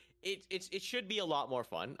 it should be a lot more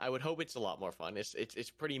fun. I would hope it's a lot more fun. It's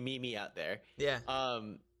pretty memey out there. Yeah.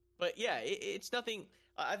 But yeah, it's nothing.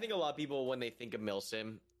 I think a lot of people, when they think of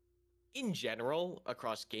Milsim in general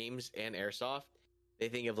across games and airsoft, they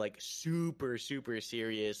think of like super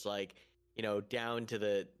serious, like down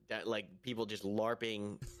to like people just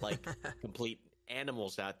LARPing like complete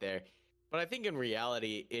animals out there. But I think in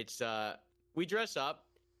reality, it's we dress up,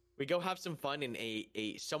 we go have some fun in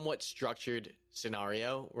a somewhat structured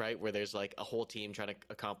scenario, right, where there's like a whole team trying to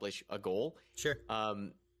accomplish a goal. Sure.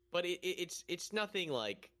 But it's nothing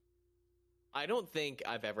like. I don't think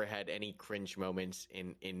I've ever had any cringe moments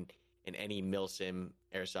in any Milsim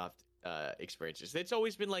airsoft experiences. It's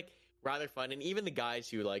always been like rather fun, and even the guys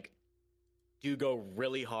who like do go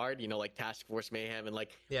really hard, like Task Force Mayhem and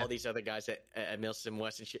like all these other guys at Milsim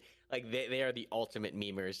West and shit, like they are the ultimate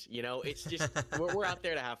memers. It's just we're out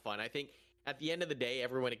there to have fun. I think at the end of the day,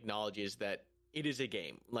 everyone acknowledges that it is a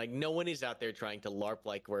game. Like no one is out there trying to LARP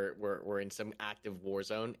like we're in some active war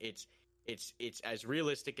zone. It's as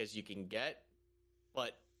realistic as you can get,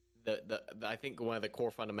 but the I think one of the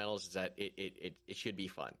core fundamentals is that it should be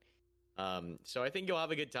fun. So I think you'll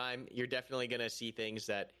have a good time. You're definitely going to see things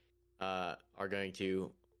that are going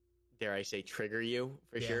to, dare I say, trigger you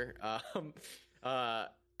for sure.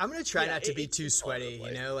 I'm gonna try Yeah, not to be too it's all over the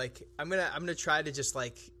sweaty. place. Like I'm gonna try to just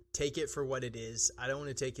like take it for what it is. I don't want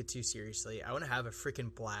to take it too seriously. I want to have a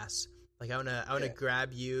freaking blast. Like I wanna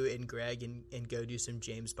grab you and Greg and go do some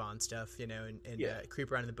James Bond stuff, and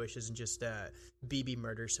creep around in the bushes and just BB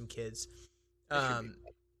murder some kids.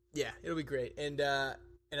 Yeah, it'll be great. And I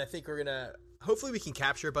think we're gonna hopefully we can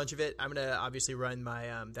capture a bunch of it. I'm gonna obviously run my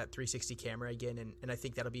that 360 camera again, and I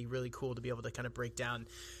think that'll be really cool to be able to kind of break down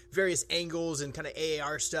various angles and kind of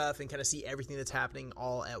AAR stuff and kind of see everything that's happening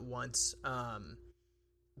all at once.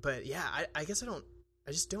 But yeah, I guess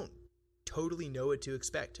I just don't totally know what to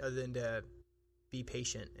expect other than to be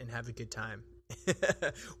patient and have a good time.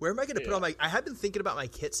 Where am I going to put all my? I have been thinking about my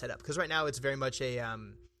kit setup because right now it's very much a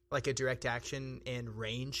like a direct action and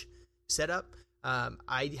range setup.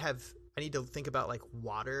 I need to think about like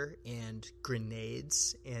water and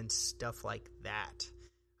grenades and stuff like that.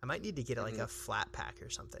 I might need to get like a flat pack or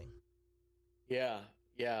something. Yeah.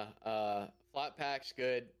 Flat pack's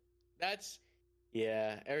good.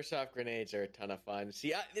 Airsoft grenades are a ton of fun.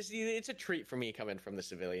 See, it's a treat for me coming from the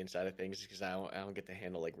civilian side of things because I don't get to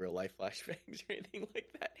handle like real life flashbangs or anything like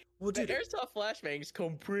that. Well, dude, airsoft flashbangs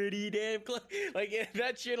come pretty damn close. Like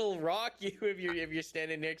that shit'll rock you if you're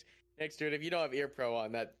standing next to it. If you don't have ear pro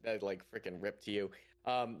on, that like freaking rip to you.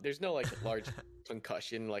 There's no like large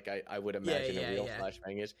concussion like I would imagine a real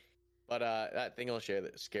flashbang is, but that thing will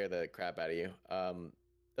scare the crap out of you.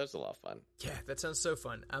 That's a lot of fun. Yeah, that sounds so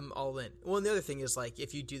fun. I'm all in. Well, and the other thing is like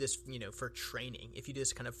if you do this, for training, if you do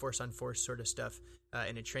this kind of force on force sort of stuff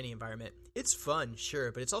in a training environment, it's fun,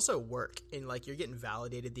 sure, but it's also work, and like you're getting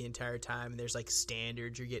validated the entire time, and there's like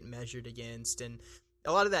standards you're getting measured against, and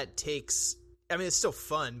a lot of that takes. I mean, it's still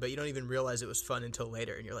fun, but you don't even realize it was fun until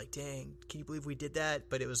later, and you're like, "Dang, can you believe we did that?"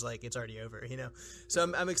 But it was like it's already over, So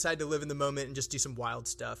I'm excited to live in the moment and just do some wild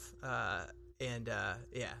stuff.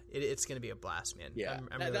 It's going to be a blast, man. Yeah,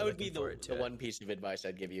 I'm really that would be the one piece of advice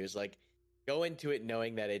I'd give you is like go into it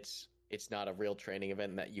knowing that it's not a real training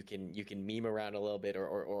event, and that you can meme around a little bit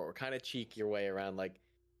or kind of cheek your way around, like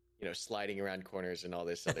sliding around corners and all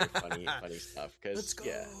this other funny stuff. Because let's go.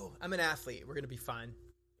 Yeah. I'm an athlete. We're gonna be fine.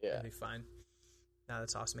 Yeah, we're gonna be fine. No,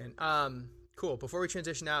 that's awesome, man. Cool. Before we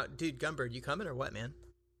transition out, dude, Gunbird, you coming or what, man?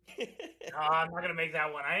 I'm not gonna make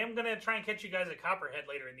that one. I am gonna try and catch you guys at Copperhead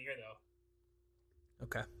later in the year, though.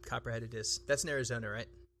 Okay, Copperhead it is. That's in Arizona, right?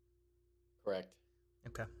 Correct.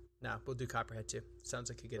 Okay. No, we'll do Copperhead too. Sounds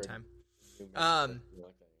like a good time.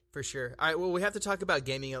 For sure. All right, well, we have to talk about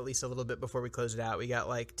gaming at least a little bit before we close it out. We got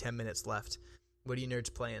like 10 minutes left. What are you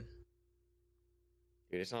nerds playing?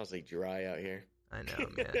 Dude, it's honestly dry out here. I know,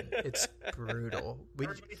 man. It's brutal.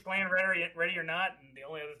 Everybody's playing Ready or Not, and the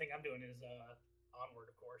only other thing I'm doing is Onward,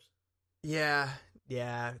 of course. Yeah.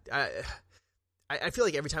 I feel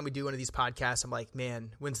like every time we do one of these podcasts, I'm like,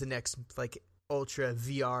 man, when's the next like ultra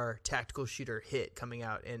VR tactical shooter hit coming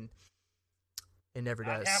out? And it never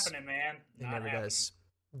does. Not happening, man. It never does.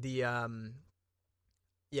 I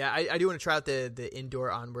do want to try out the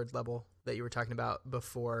indoor Onward level that you were talking about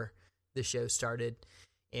before the show started.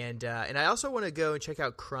 And I also want to go and check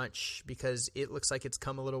out Crunch because it looks like it's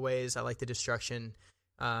come a little ways. I like the destruction.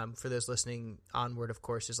 For those listening, Onward, of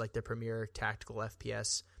course, is like the premier tactical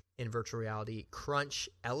FPS in virtual reality. Crunch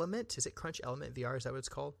Element, is it Crunch Element VR? Is that what it's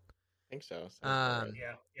called? I think so.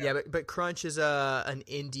 But Crunch is an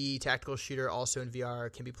indie tactical shooter, also in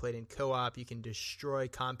VR. Can be played in co-op. You can destroy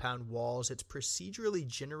compound walls. It's procedurally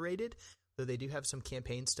generated, though they do have some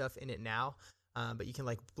campaign stuff in it now. But you can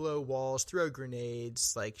like blow walls, throw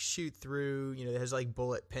grenades, like shoot through. It has like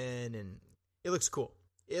bullet pen, and it looks cool.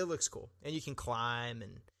 And you can climb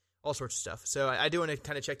and all sorts of stuff. So I do want to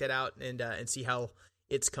kind of check that out and see how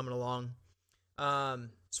it's coming along.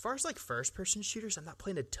 As far as like first person shooters, I'm not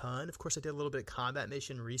playing a ton. Of course, I did a little bit of Combat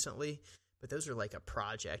Mission recently, but those are like a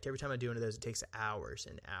project. Every time I do one of those, it takes hours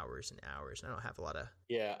and hours and hours, and I don't have a lot of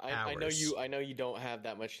I know you don't have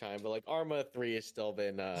that much time, but like Arma 3 has still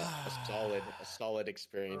been a solid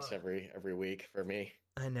experience every week for me.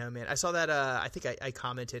 I know, man. I saw that. I think I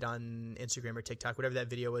commented on Instagram or TikTok, whatever that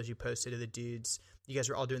video was you posted of the dudes. You guys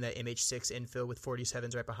were all doing that MH6 infill with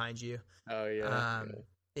 47s right behind you. Oh yeah.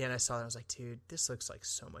 Yeah, and I saw that. I was like, dude, this looks like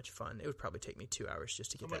so much fun. It would probably take me 2 hours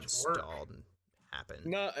just to get that installed and happen.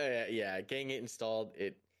 No, getting it installed.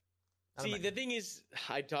 See, the thing is,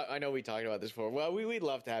 I know we talked about this before. Well, we'd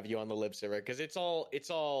love to have you on the Lib server because it's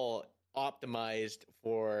all optimized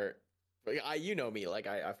for. You know me, like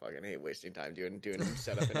I fucking hate wasting time doing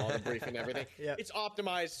setup and all the brief and everything. Yeah. It's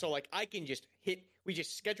optimized so like I can just we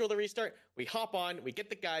just schedule the restart, we hop on, we get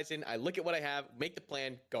the guys in, I look at what I have, make the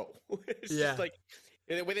plan, go. It's just like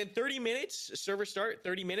within 30 minutes, server start,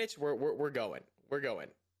 30 minutes, we're going.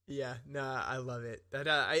 Yeah, no, I love it. That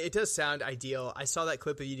it does sound ideal. I saw that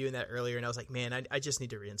clip of you doing that earlier, and I was like, man, I just need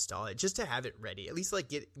to reinstall it just to have it ready. At least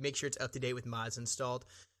like make sure it's up to date with mods installed,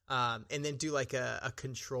 and then do like a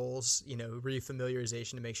controls,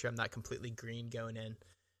 refamiliarization to make sure I'm not completely green going in.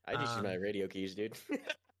 I just use my radio keys, dude.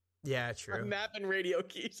 Yeah, true. I'm mapping radio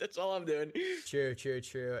keys. That's all I'm doing. True.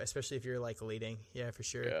 Especially if you're like leading. Yeah, for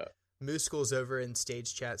sure. Yeah. Moose School's over in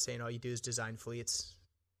stage chat saying all you do is design fleets.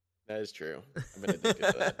 That is true. I'm gonna think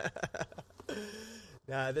of that.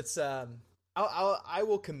 Nah, that's I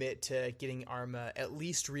will commit to getting Arma at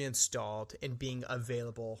least reinstalled and being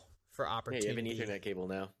available for opportunity. Hey, you have an Ethernet cable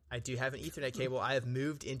now. I do have an Ethernet cable. I have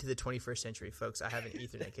moved into the 21st century, folks. I have an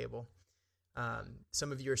Ethernet cable.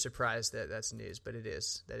 Some of you are surprised that that's news, but it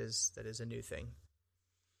is. That is a new thing.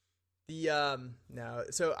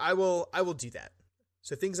 So I will do that.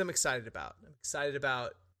 So things I'm excited about. I'm excited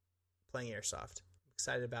about playing Airsoft. I'm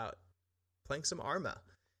excited about playing some Arma.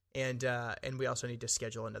 And we also need to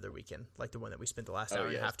schedule another weekend, like the one that we spent the last hour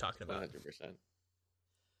and a half talking about. 100%.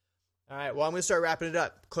 All right, well, I'm going to start wrapping it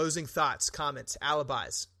up. Closing thoughts, comments,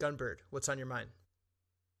 alibis. Gunbird, what's on your mind?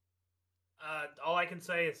 All I can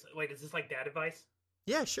say is, wait, is this like dad advice?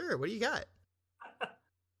 Yeah, sure. What do you got?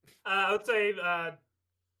 I would say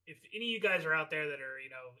if any of you guys are out there that are,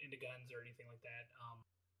 into guns or anything like that,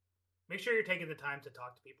 make sure you're taking the time to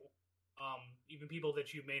talk to people. Even people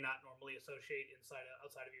that you may not normally associate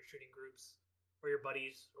outside of your shooting groups or your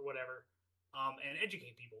buddies or whatever, and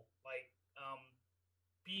educate people. Like,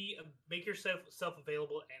 make yourself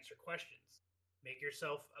available to answer questions. Make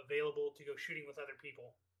yourself available to go shooting with other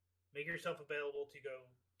people. Make yourself available to go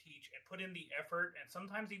teach and put in the effort and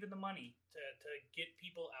sometimes even the money to get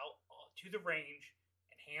people out to the range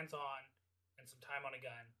and hands-on and some time on a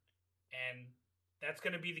gun. And that's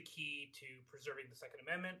going to be the key to preserving the Second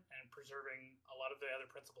Amendment and preserving a lot of the other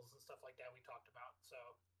principles and stuff like that we talked about. So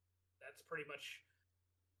that's pretty much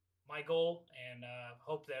my goal, and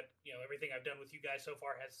hope that everything I've done with you guys so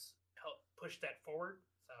far has helped push that forward.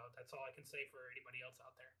 So that's all I can say for anybody else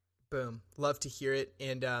out there. Boom. Love to hear it.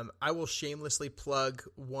 And I will shamelessly plug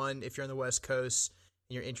one, if you're on the West Coast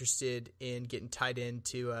and you're interested in getting tied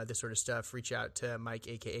into this sort of stuff, reach out to Mike,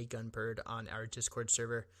 a.k.a. Gunbird, on our Discord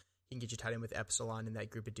server. He can get you tied in with Epsilon and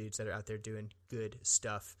that group of dudes that are out there doing good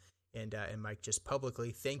stuff. And Mike, just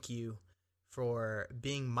publicly, thank you for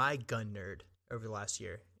being my gun nerd over the last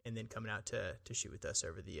year and then coming out to shoot with us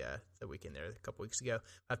over the weekend there a couple weeks ago.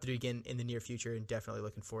 I'll have to do it again in the near future, and definitely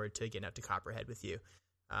looking forward to getting out to Copperhead with you.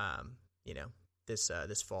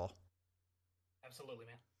 This fall. Absolutely,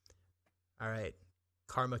 man. All right.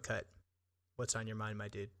 Karmakut, what's on your mind, my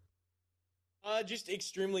dude? Just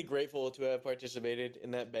extremely grateful to have participated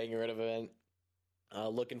in that Bang Your Head event.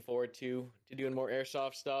 Looking forward to doing more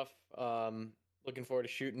airsoft stuff. Looking forward to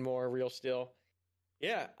shooting more real still.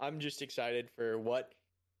 Yeah, I'm just excited for what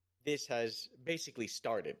this has basically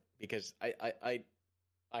started, because I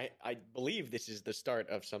believe this is the start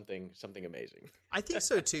of something amazing. I think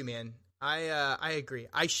so too, man. I agree.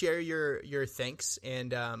 I share your thanks,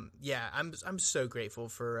 and I'm so grateful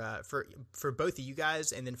for both of you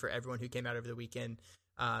guys, and then for everyone who came out over the weekend,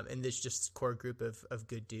 and this just core group of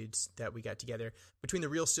good dudes that we got together between the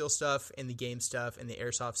real steel stuff and the game stuff and the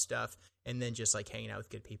airsoft stuff, and then just like hanging out with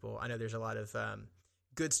good people. I know there's a lot of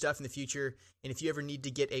good stuff in the future, and if you ever need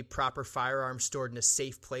to get a proper firearm stored in a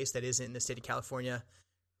safe place that isn't in the state of California,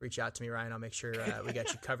 reach out to me, Ryan. I'll make sure we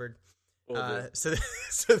got you covered. So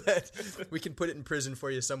that we can put it in prison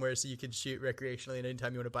for you somewhere so you can shoot recreationally and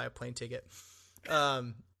anytime you want to buy a plane ticket.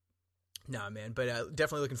 No, man, but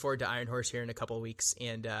definitely looking forward to Iron Horse here in a couple of weeks,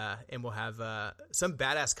 and we'll have some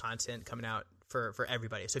badass content coming out for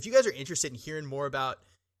everybody. So if you guys are interested in hearing more about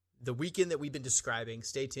the weekend that we've been describing,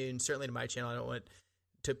 stay tuned. Certainly to my channel. I don't want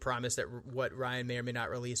to promise that what Ryan may or may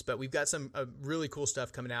not release, but we've got some really cool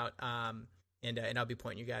stuff coming out. And I'll be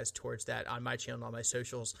pointing you guys towards that on my channel and on my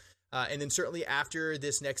socials. And then certainly after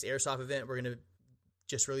this next Airsoft event, we're going to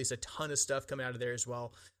just release a ton of stuff coming out of there as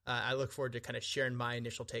well. I look forward to kind of sharing my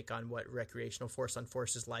initial take on what recreational force on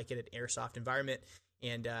force is like in an Airsoft environment.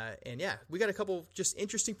 And yeah, we got a couple just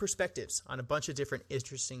interesting perspectives on a bunch of different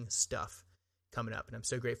interesting stuff coming up. And I'm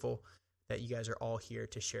so grateful that you guys are all here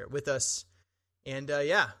to share it with us. And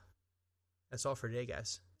yeah, that's all for today,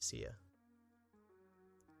 guys. See ya.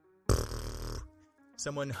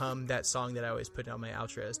 Someone hum that song that I always put on my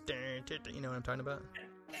outros. You know what I'm talking about?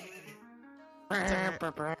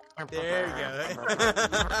 There you go.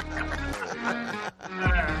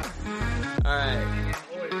 All right.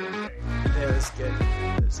 It was good.